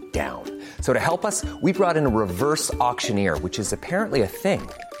prices down. So to help us, we brought in a reverse auctioneer, which is apparently a thing.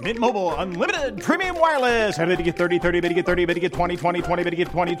 Mint Mobile Unlimited Premium Wireless. How to get 30, 30, bit to get 30, bit to get 20, 20, 20, bit to get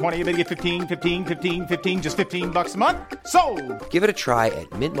 20, 20, bit to get 15, 15, 15, 15, just $15 a month? Sold! Give it a try at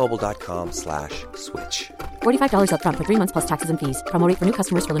mintmobile.com/switch. $45 up front for 3 months plus taxes and fees. Promo rate for new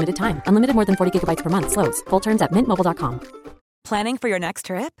customers for limited time. Unlimited more than 40 gigabytes per month. Slows full terms at mintmobile.com. Planning for your next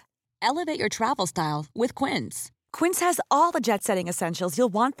trip? Elevate your travel style with Quince. Quince has all the jet-setting essentials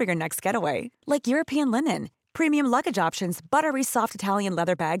you'll want for your next getaway, like European linen, premium luggage options, buttery soft Italian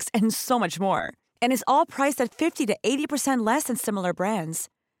leather bags, and so much more. And is all priced at 50 to 80% less than similar brands.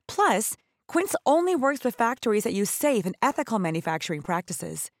 Plus, Quince only works with factories that use safe and ethical manufacturing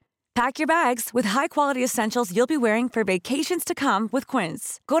practices. Pack your bags with high-quality essentials you'll be wearing for vacations to come with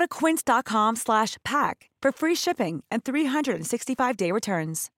Quince. Go to quince.com/pack for free shipping and 365-day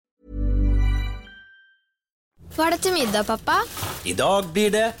returns. Hva er det til middag, pappa? I dag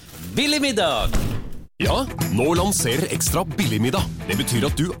blir det billig middag. Ja, nå lanserer Ekstra billig middag. Det betyr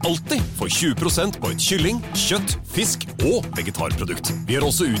at du alltid får 20% på et kylling, kjøtt, fisk og vegetarprodukt. Vi har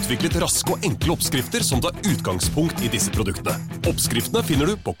også utviklet raske og enkle oppskrifter som tar utgangspunkt i disse produktene. Oppskriftene finner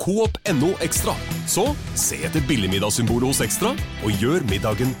du på Coop.no Ekstra. Så se etter billigmiddagssymbolet hos Ekstra og gjør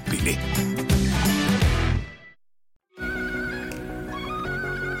middagen billig.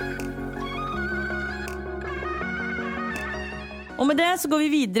 Og med det så går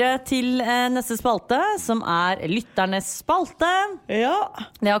vi videre til neste spalte, som er lytternes spalte. Ja.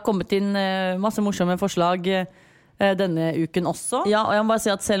 Det har kommet inn masse morsomme forslag denne uken også. Ja, og jeg må bare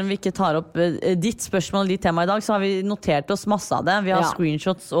si at selv om vi ikke tar opp ditt spørsmål, ditt tema i dag, så har vi notert oss masse av det. Vi har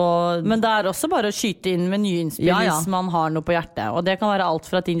screenshots og... Men det er også bare å skyte inn med nye innspill hvis man har noe på hjertet. Og det kan være alt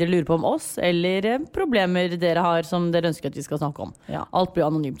fra ting dere lurer på om oss, eller problemer dere har som dere ønsker at vi skal snakke om. Ja. Alt blir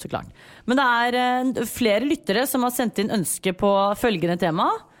anonymt, så klart. Men det er flere lyttere som har sendt inn ønske på følgende tema,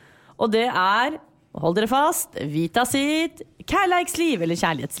 og det er, hold dere fast, Vita sitt kærleiksliv, eller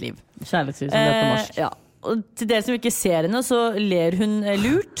kjærlighetsliv. Kjærlighetsliv, som det er på norsk. Ja. Og til dere som ikke ser henne, så ler hun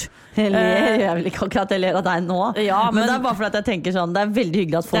lurt. Jeg vil ikke akkurat ler av deg nå, men det er bare fordi at jeg tenker sånn, det er veldig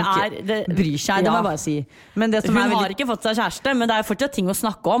hyggelig at folk bryr seg, det må jeg bare si. Men det som hun har ikke fått seg kjæreste, men det er fortsatt ting å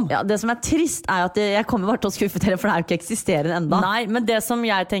snakke om. Ja, det som er trist er at jeg kommer bare til å skuffe dere, for det er jo ikke eksisterende enda. Nei, men det som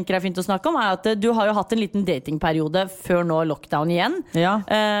jeg tenker er fint å snakke om, er at du har jo hatt en liten datingperiode før nå lockdown igjen. Ja.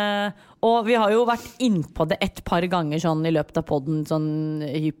 Og vi har jo vært innpå det et par ganger sånn i løpet av podden,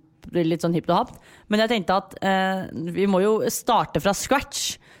 litt sånn hipt og hapt. Men jeg tenkte at vi må jo starte fra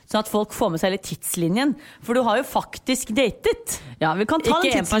scratch. sånn at folk får med seg litt tidslinjen. For du har jo faktisk datet. Ja, vi kan ta Ikke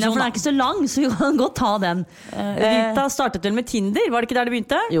den tidslinjen, for den ikke så lang, så vi kan godt ta den. Rita startet vel med Tinder, var det ikke der det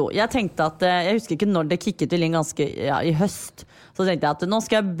begynte? Jo, jeg tenkte at, jeg husker ikke når det kicket inn ganske, i høst. Så tenkte jeg at nå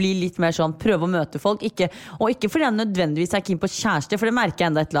skal jeg bli litt mer sånn, prøve å møte folk, og ikke fordi jeg nødvendigvis er keen på kjæreste, for det merker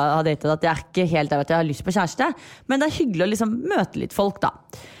jeg enda etter å ha datet, at jeg er ikke helt der at jeg har lyst på kjæreste, men det er hyggelig å liksom møte litt folk da.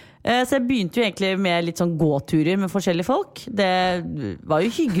 Så jeg begynte jo egentlig med litt sånn gåturer med forskjellige folk. Det var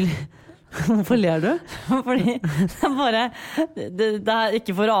jo hyggelig. Hvorfor ler du? Fordi det er bare det er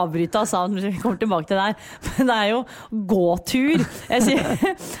ikke for å avbryte, altså, vi kommer tilbake til det her, men det er jo gåtur. Jeg sier,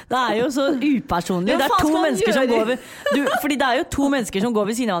 det er jo så upersonlig. Det er to mennesker som går fordi det er jo to mennesker som går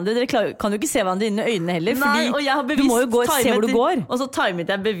ved siden av hverandre. Dere kan jo ikke se hverandre inn i øynene heller, fordi nei, du må jo gå og se hvor du går. Og så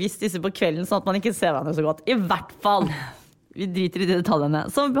timet jeg bevisst disse på kvelden, sånn at man ikke ser hverandre så godt. I hvert fall. Vi driter i de detaljene.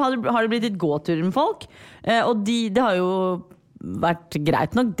 Så har det blitt litt gåturer med folk, og det har jo vært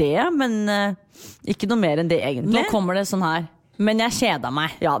greit nok det, men ikke noe mer enn det egentlig. Nå kommer det sånn her, men jeg kjeda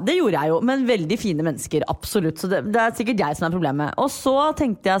meg. Ja, det gjorde jeg jo, men veldig fine mennesker, absolutt. Så det er sikkert jeg som er problemet. Og så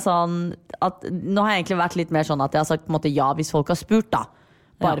tenkte jeg sånn at nå har jeg egentlig vært litt mer sånn at jeg har sagt på en måte ja hvis folk har spurt da.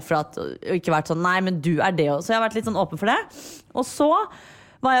 Bare for at, og ikke vært sånn nei, men du er det også. Så jeg har vært litt sånn åpen for det. Og så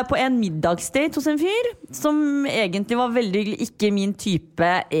var jeg på en middagsdate hos en fyr som egentlig var veldig hyggelig, ikke min type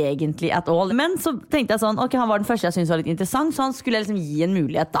egentlig at all. Men så tenkte jeg sånn, ok, han var den første jeg syntes var litt interessant, så han skulle jeg liksom gi en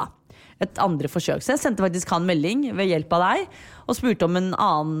mulighet da. Et andre forsøk. Så jeg sendte faktisk han melding ved hjelp av deg, og spurte om en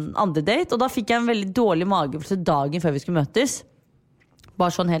andre date, og da fikk jeg en veldig dårlig magefølelse dagen før vi skulle møtes.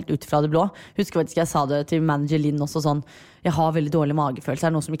 Bare sånn helt ut fra det blå. Husker faktisk jeg sa det til manager Linn også sånn, jeg har veldig dårlig magefølelse, er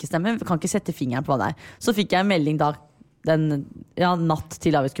det noe som ikke stemmer? Jeg kan ikke sette fingeren på hva det er. Så fikk jeg en melding da, natt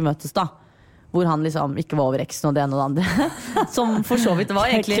til da vi skulle møtes da, hvor han liksom ikke var over eksen og det ene og det andre. Som for så vidt var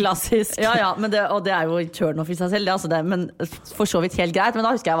egentlig klassisk. Ja, men og det er jo turn-off i seg selv, men for så vidt helt greit. Men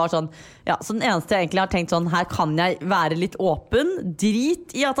da husker jeg var sånn, så den eneste jeg egentlig har tenkt sånn, her kan jeg være litt åpen,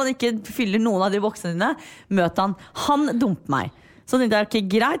 drit i at han ikke fyller noen av de boksene dine, møte han dumper meg. Så tenkte jeg, ok,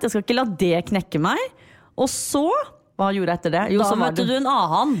 greit, jeg skal ikke la det knekke meg. Og så hva gjorde jeg etter det? Jo, da møtte du en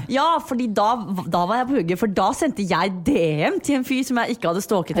annen. Ja, fordi da var jeg på hugget. For da sendte jeg DM til en fyr som jeg ikke hadde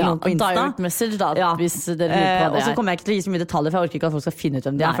stalket til noen på Insta. Direct message da, hvis dere lurer på det. Og så kommer jeg ikke til å gi så mye detaljer, for jeg orker ikke at folk skal finne ut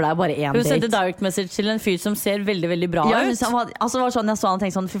om det. For det er bare en date. Hun sendte direct message til en fyr som ser veldig, veldig bra ut. Det var sånn jeg så han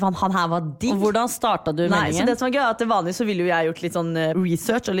tenkte sånn, fy faen, han her var digg. Og hvordan startet du meldingen? Så det som var gøy, at det vanlig så ville jo jeg gjort litt sånn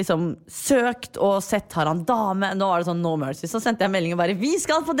research, og liksom søkt og sett, har han dame? Nå var det sånn no mercy. Så sendte jeg meldingen bare, vi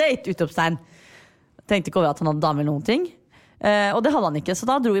skal på date, utropstegn. Tenkte ikke over at han hadde dame eller noen ting. Og det hadde han ikke, så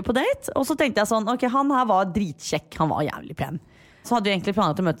da dro vi på date. Og så tenkte jeg sånn, ok, han her var dritkjekk, han var jævlig pen. Så hadde vi egentlig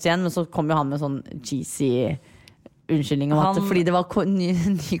planer til å møtes igjen, men så kom jo han med sånn cheesy unnskyldning om at fordi det var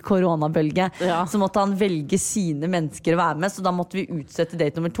ny koronabølge, så måtte han velge sine mennesker å være med, så da måtte vi utsette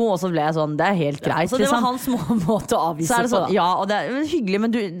date nummer 2, og så ble jeg sånn, det er helt greit. Så det var hans måte å avvise på sånn, ja, og det er hyggelig,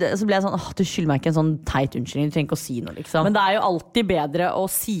 men så ble jeg sånn, du skylder meg ikke en sånn teit unnskyldning, du trenger ikke å si noe liksom. Men det er jo alltid bedre å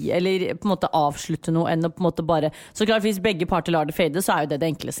si, eller på en måte avslutte noe, enn å på en måte bare, så klart hvis begge parter lar det fade, så er jo det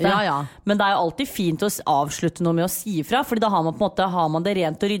enkleste. Men det er jo alltid fint å avslutte noe med å si ifra, fordi da har man på en måte, har man det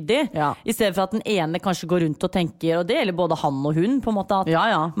rent og ryddig, i stedet for at den ene kanskje går rundt og tenker, og det gjelder både han og hun på en måte,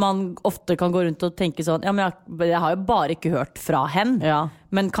 at man ofte kan gå rundt og tenke sånn, ja, men jeg har jo bare ikke hørt fra henne,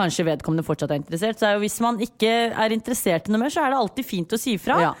 men kanskje vedkommende fortsatt er interessert, så hvis man ikke er interessert i noe mer, så er det alltid fint å si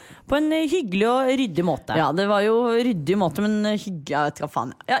fra på en hyggelig og ryddig måte. Ja, det var jo ryddig måte, men hyggelig, jeg vet ikke hva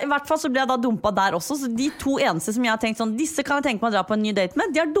faen. Ja, i hvert fall så ble jeg da dumpet der også, så de to eneste som jeg har tenkt sånn, disse kan jeg tenke meg å dra på en ny date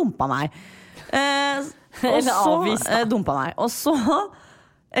med, de har dumpet meg. Og så dumpet meg. Og så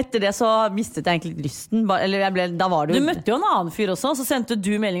etter det så mistet jeg egentlig lysten. Da var det du møtte jo en annen fyr også, så sendte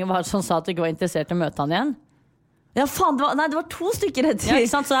du meldingen som sa at du ikke var interessert i å møte han igjen. Ja, faen, det var 2 stykker etter. Ja,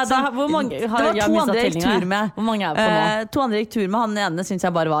 ikke sant? Så hvor mange har jeg mistet tellinga med? Hvor mange er det på nå? 2 andre gikk tur med, han ene synes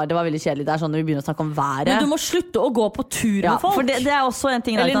jeg bare det var veldig kjedelig. Det er sånn når vi begynner å snakke om været. Men du må slutte å gå på tur med folk. For det er også en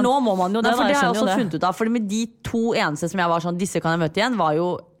ting. Eller nå må man jo det. For det har jeg også funnet ut av. For med de 2 eneste som jeg var sånn, disse kan jeg møte igjen, var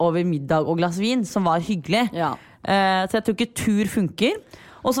jo over middag og glass vin, som var hyggelig. Så jeg tror ikke tur funker.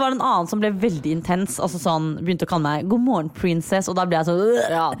 Og så var det en annen som ble veldig intens, altså sånn, begynte å kalle meg God morgen princess, og da ble jeg sånn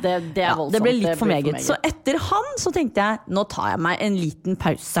det er voldsomt. Det ble litt for meget. Så etter han så tenkte jeg, nå tar jeg meg en liten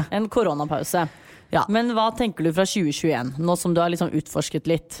pause. En koronapause. Men hva tenker du fra 2021, nå som du har liksom utforsket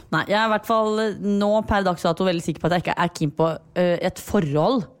litt? Nei, jeg er i hvert fall nå per dags dato veldig sikker på at jeg ikke er keen på et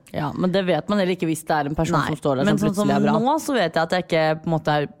forhold. Ja, men det vet man heller ikke hvis det en person som står der men som plutselig bra. Nå så vet jeg at jeg ikke, på en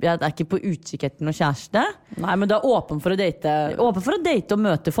måte jeg ikke på utkikk etter noen kjæreste. Nei, men du åpen for å date. Åpen for å date og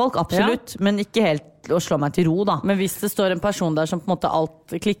møte folk, absolutt. Men ikke helt å slå meg til ro da. Men hvis det står en person der som på en måte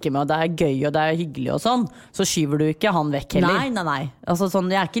alt klikker med, og det gøy og det hyggelig og sånn, så skyver du ikke han vekk heller. Nei. Altså, sånn,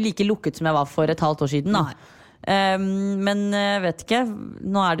 jeg ikke like lukket som jeg var for et halvt år siden da. Men vet ikke,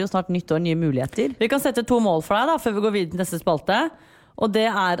 nå det jo snart nytt år, nye muligheter. Vi kan sette 2 mål for deg da, før vi går videre til neste spalte. Og det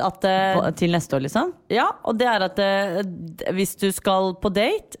at til neste år liksom? Ja, og det at hvis du skal på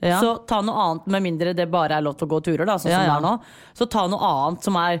date, så ta noe annet, med mindre det bare lov til å gå turer da, sånn som det nå. Så ta noe annet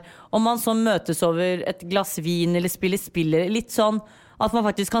som om man så møtes over et glass vin eller spiller litt sånn at man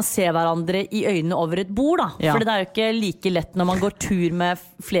faktisk kan se hverandre i øynene over et bord da. For det jo ikke like lett når man går tur med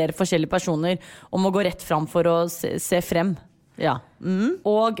flere forskjellige personer om å gå rett fram for å se frem.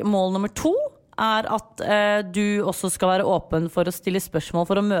 Og mål nummer 2 at du også skal være åpen for å stille spørsmål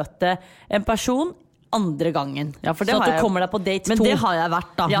for å møte en person andre gangen. For det sånn at du kommer deg på date 2. Men det har jeg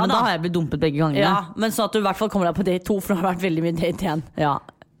vært da. Men da har jeg blitt dumpet begge gangene. Ja, men sånn at du i hvert fall kommer deg på date 2, for det har vært veldig mye date igjen.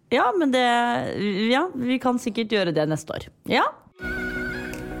 Ja, men vi kan sikkert gjøre det neste år. Ja.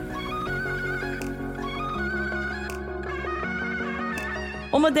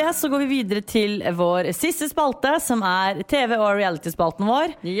 Og med det så går vi videre til vår siste spalte, som TV- og reality-spalten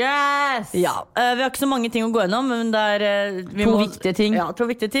vår. Yes! Ja, vi har ikke så mange ting å gå gjennom, men to viktige ting. Ja, 2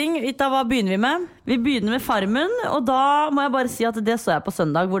 viktige ting. Ita, hva begynner vi med? Vi begynner med Farmen, og da må jeg bare si at det så jeg på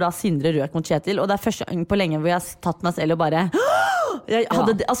søndag, hvor da Sindre røk mot Kjetil, og det første gang på lenge hvor jeg har tatt meg selv og bare... Jeg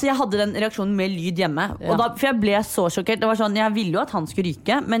hadde den reaksjonen med lyd hjemme, og for jeg ble så sjokkert. Det var sånn, jeg ville jo at han skulle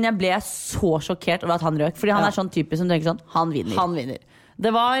ryke, men jeg ble så sjokkert over at han røk, fordi han sånn type som tenker sånn, han vinner. Det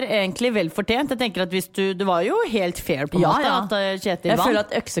var egentlig vel fortjent. Jeg tenker at hvis det var jo helt fair på en måte at Kjetil vant. Jeg føler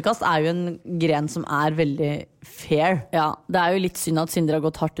at øksekast jo en gren som veldig fair. Ja, det jo litt synd at Sindre har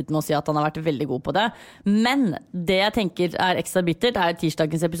gått hardt ut med å si at han har vært veldig god på det. Men det jeg tenker ekstra bittert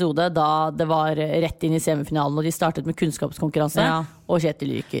tirsdagens episode, da det var rett inn i semifinalen, og de startet med kunnskapskonkurranse, og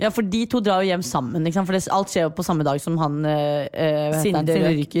Kjetil ryker. Ja, for de to drar jo hjem sammen, ikke sant? For alt skjer jo på samme dag som han Sindre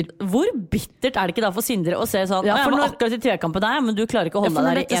ryker. Hvor bittert det ikke da for Sindre å se sånn, for når akkurat i trekampen der, men du klarer ikke å holde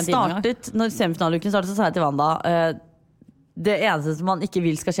deg der i en time. Når semifinaleuken startet, så sa jeg til Wanda det eneste som man ikke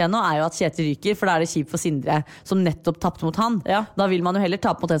vil skal skje nå jo at Kjetil ryker, for da det kjipt for Sindre som nettopp tappte mot han. Da vil man jo heller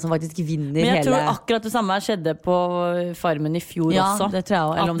tape mot den som faktisk vinner hele. Men jeg tror akkurat det samme skjedde på Farmen i fjor også. Det tror jeg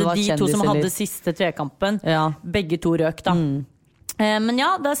også. Eller om det var de to som hadde siste trekampen, begge to røk da. Men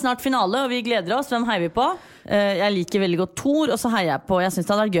det snart finale, og vi gleder oss. Hvem heier vi på? Jeg liker veldig godt Thor, og så heier jeg på, jeg synes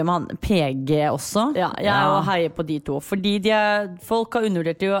det hadde vært gøy med han PG også. Ja, jeg heier på de to, fordi folk har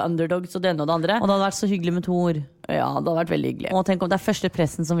undervurdert jo underdogs og det ene og det andre. Og det hadde vært så hyggelig med Thor. Ja, det hadde vært veldig hyggelig. Og tenk om det første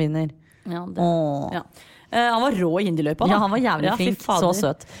pressen som vinner. Ja, han var rå i Hindi-løypa da. Ja, han var jævlig flink, så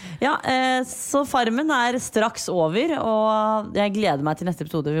søt. Ja, så Farmen straks over, og jeg gleder meg til neste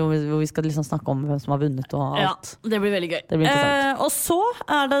episode hvor vi skal liksom snakke om hvem som har vunnet og alt. Ja, det blir veldig gøy. Det blir interessant. Og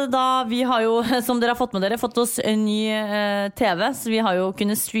så det da, vi har jo, som dere har fått med dere, fått oss en ny TV, så vi har jo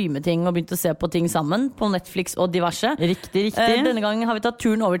kunnet streame ting og begynt å se på ting sammen på Netflix og diverse. Riktig. Denne gangen har vi tatt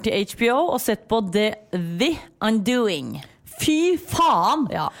turen over til HBO og sett på The Undoing. Fy faen!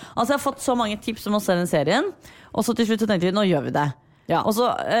 Altså jeg har fått så mange tips om å se den serien, og så til slutt tenkte vi, nå gjør vi det. Og så,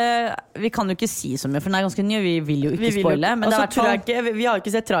 vi kan jo ikke si så mye, for den ganske ny, vi vil jo ikke spoile. Men vi har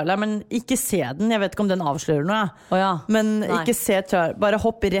ikke sett trailer, men ikke se den. Jeg vet ikke om den avslører noe. Men ikke se trailer, bare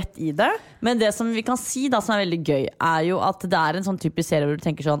hopp rett i det. Men det som vi kan si da, som veldig gøy, jo at det en sånn typisk serie hvor du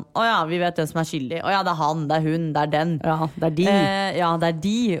tenker sånn, vi vet hvem som skyldig. Det han, det hun, det den. Det de. Det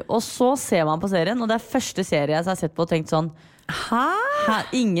de. Og så ser man på serien, og det første serie jeg har sett på og tenkt sånn, hæ?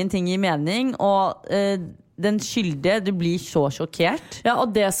 Ingenting i mening, og den skyldige, du blir så sjokkert. Ja,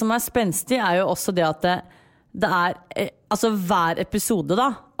 og det som spenstig jo også det at det altså hver episode da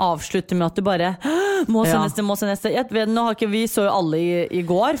avslutter med at du bare må se neste. Nå har ikke vi så jo alle i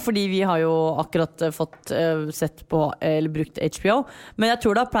går, fordi vi har jo akkurat fått sett på eller brukt HBO, men jeg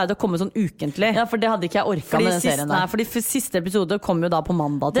tror det har pleid å komme sånn ukentlig. Ja, for det hadde ikke jeg orket med den serien der. Nei, fordi siste episode kom jo da på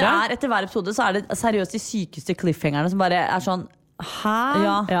mandag, tror jeg. Etter hver episode så det seriøst de sykeste cliffhangerne som bare sånn, hæ?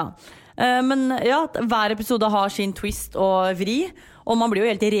 Ja. Men hver episode har sin twist og vri, og man blir jo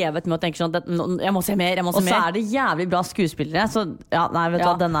helt revet med å tenke sånn, jeg må se mer. Og så det jævlig bra skuespillere, så vet du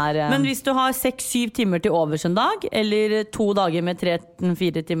hva, den Men hvis du har 6-7 timer til overs en dag, eller 2 dager med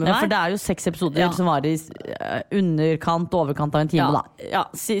 3-4 timer hver. For det jo 6 episoder som var i underkant, overkant av en time da. Ja,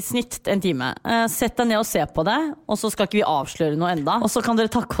 snitt en time. Sett deg ned og se på det, og så skal ikke vi avsløre noe enda. Og så kan dere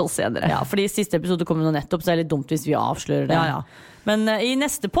takke oss senere. Ja, fordi siste episode kommer nå nettopp, så det litt dumt hvis vi avslører det. Men i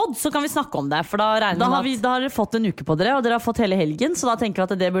neste podd så kan vi snakke om det, for da regner da har dere fått en uke på dere, og dere har fått hele helgen, så da tenker vi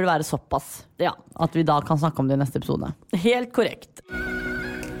at det burde være såpass. Ja, at vi da kan snakke om det i neste episode. Helt korrekt.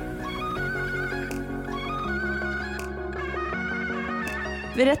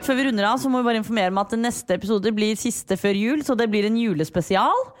 Rett før vi runder av så må vi bare informere om at neste episode blir siste før jul, så det blir en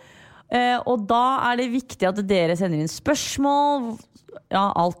julespesial. Og da er det viktig at dere sender inn spørsmål. Ja,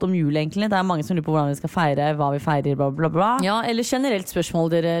 alt om jul egentlig. Det er mange som lurer på hvordan vi skal feire, hva vi feirer, bla bla bla. Ja, eller generelt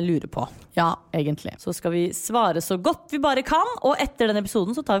spørsmål dere lurer på. Ja, egentlig. Så skal vi svare så godt vi bare kan. Og etter den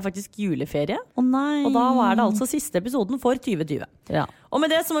episoden så tar vi faktisk juleferie. Nei. Og da er det altså siste episoden for 2020. Ja. Og med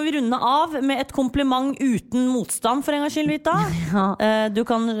det så må vi runde av med et kompliment uten motstand for en gangs skyld, Vita. Ja. Du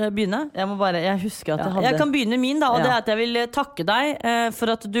kan begynne. Jeg husker at jeg hadde... Jeg kan begynne min da, og det er at jeg vil takke deg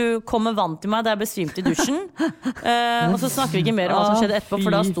for at du kom med vann til meg da jeg besvimte i dusjen. Og så snakker vi ikke mer om hva som skjedde etterpå,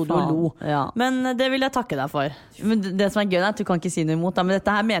 for da stod du og lo. Ja. Men det vil jeg takke deg for. Men det som er gøy er at du kan ikke si noe imot da, men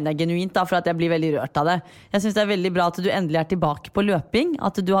dette her mener jeg genuint da, for at jeg blir veldig rørt av det. Jeg synes det er veldig bra at du endelig er tilbake på løping,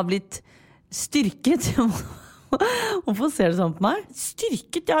 at du har blitt styrket. Hvorfor ser du sånn på meg?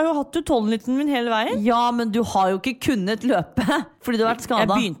 Styrket? Jeg har jo hatt U12-nytten min hele veien. Ja, men du har jo ikke kunnet løpe fordi du har vært skadet.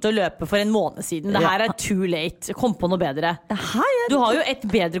 Jeg begynte å løpe for en måned siden. Det her er too late. Kom på noe bedre. Du har jo et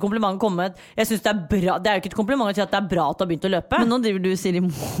bedre kompliment kommet. Jeg synes det er bra. Det er jo ikke et kompliment å si at det er bra at du har begynt å løpe. Men nå driver du og sier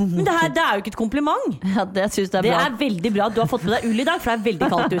imot. Men det er jo ikke et kompliment. Ja, det synes jeg er bra. Det er veldig bra at du har fått på deg ull i dag, for det er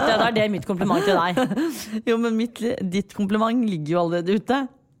veldig kaldt ute. Da er det mitt kompliment til deg. Jo, men ditt kompliment ligger jo allerede ute.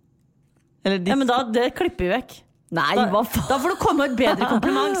 Eller ditt... Ja, men det klipper vi vekk. Nei, hva faen? Da får du komme med et bedre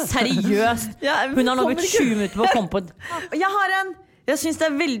kompliment. Seriøst. Hun har nå blitt 20 minutter på å komme på Jeg har en. Jeg synes det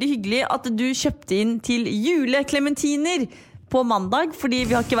er veldig hyggelig at du kjøpte inn til juleklementiner på mandag, fordi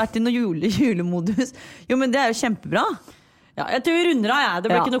vi har ikke vært i noe julemodus. Jo, men det er jo kjempebra. Ja, jeg tror vi runder av, Det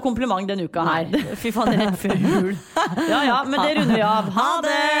ble ikke noe kompliment denne uka her. Fy faen, rett før jul. Ja, men det runder vi av. Ha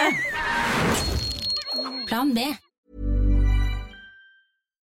det! Plan B.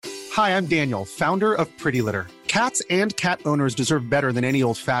 Hi, I'm Daniel, founder of Pretty Litter. Cats and cat owners deserve better than any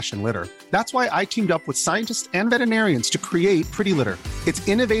old-fashioned litter. That's why I teamed up with scientists and veterinarians to create Pretty Litter. Its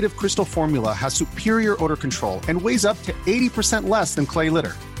innovative crystal formula has superior odor control and weighs up to 80% less than clay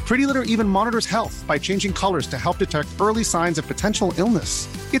litter. Pretty Litter even monitors health by changing colors to help detect early signs of potential illness.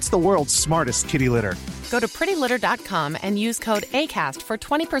 It's the world's smartest kitty litter. Go to prettylitter.com and use code ACAST for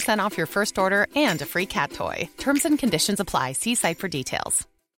 20% off your first order and a free cat toy. Terms and conditions apply. See site for details.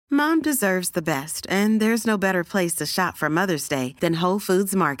 Mom deserves the best, and there's no better place to shop for Mother's Day than Whole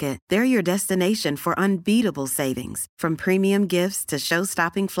Foods Market. They're your destination for unbeatable savings, from premium gifts to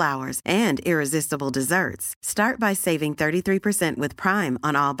show-stopping flowers and irresistible desserts. Start by saving 33% with Prime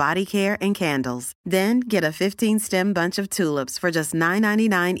on all body care and candles. Then get a 15-stem bunch of tulips for just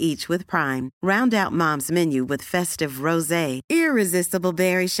 $9.99 each with Prime. Round out Mom's menu with festive rosé, irresistible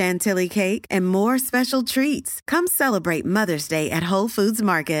berry chantilly cake, and more special treats. Come celebrate Mother's Day at Whole Foods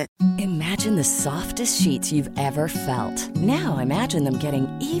Market. Imagine the softest sheets you've ever felt. Now imagine them getting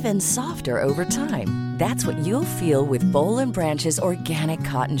even softer over time. That's what you'll feel with Boll & Branch's organic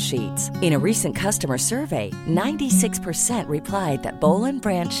cotton sheets. In a recent customer survey, 96% replied that Boll &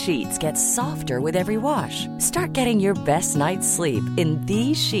 Branch sheets get softer with every wash. Start getting your best night's sleep in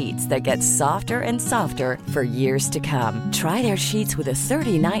these sheets that get softer and softer for years to come. Try their sheets with a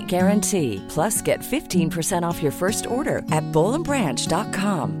 30-night guarantee. Plus, get 15% off your first order at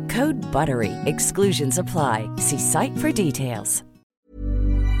bollandbranch.com. Code BUTTERY. Exclusions apply. See site for details.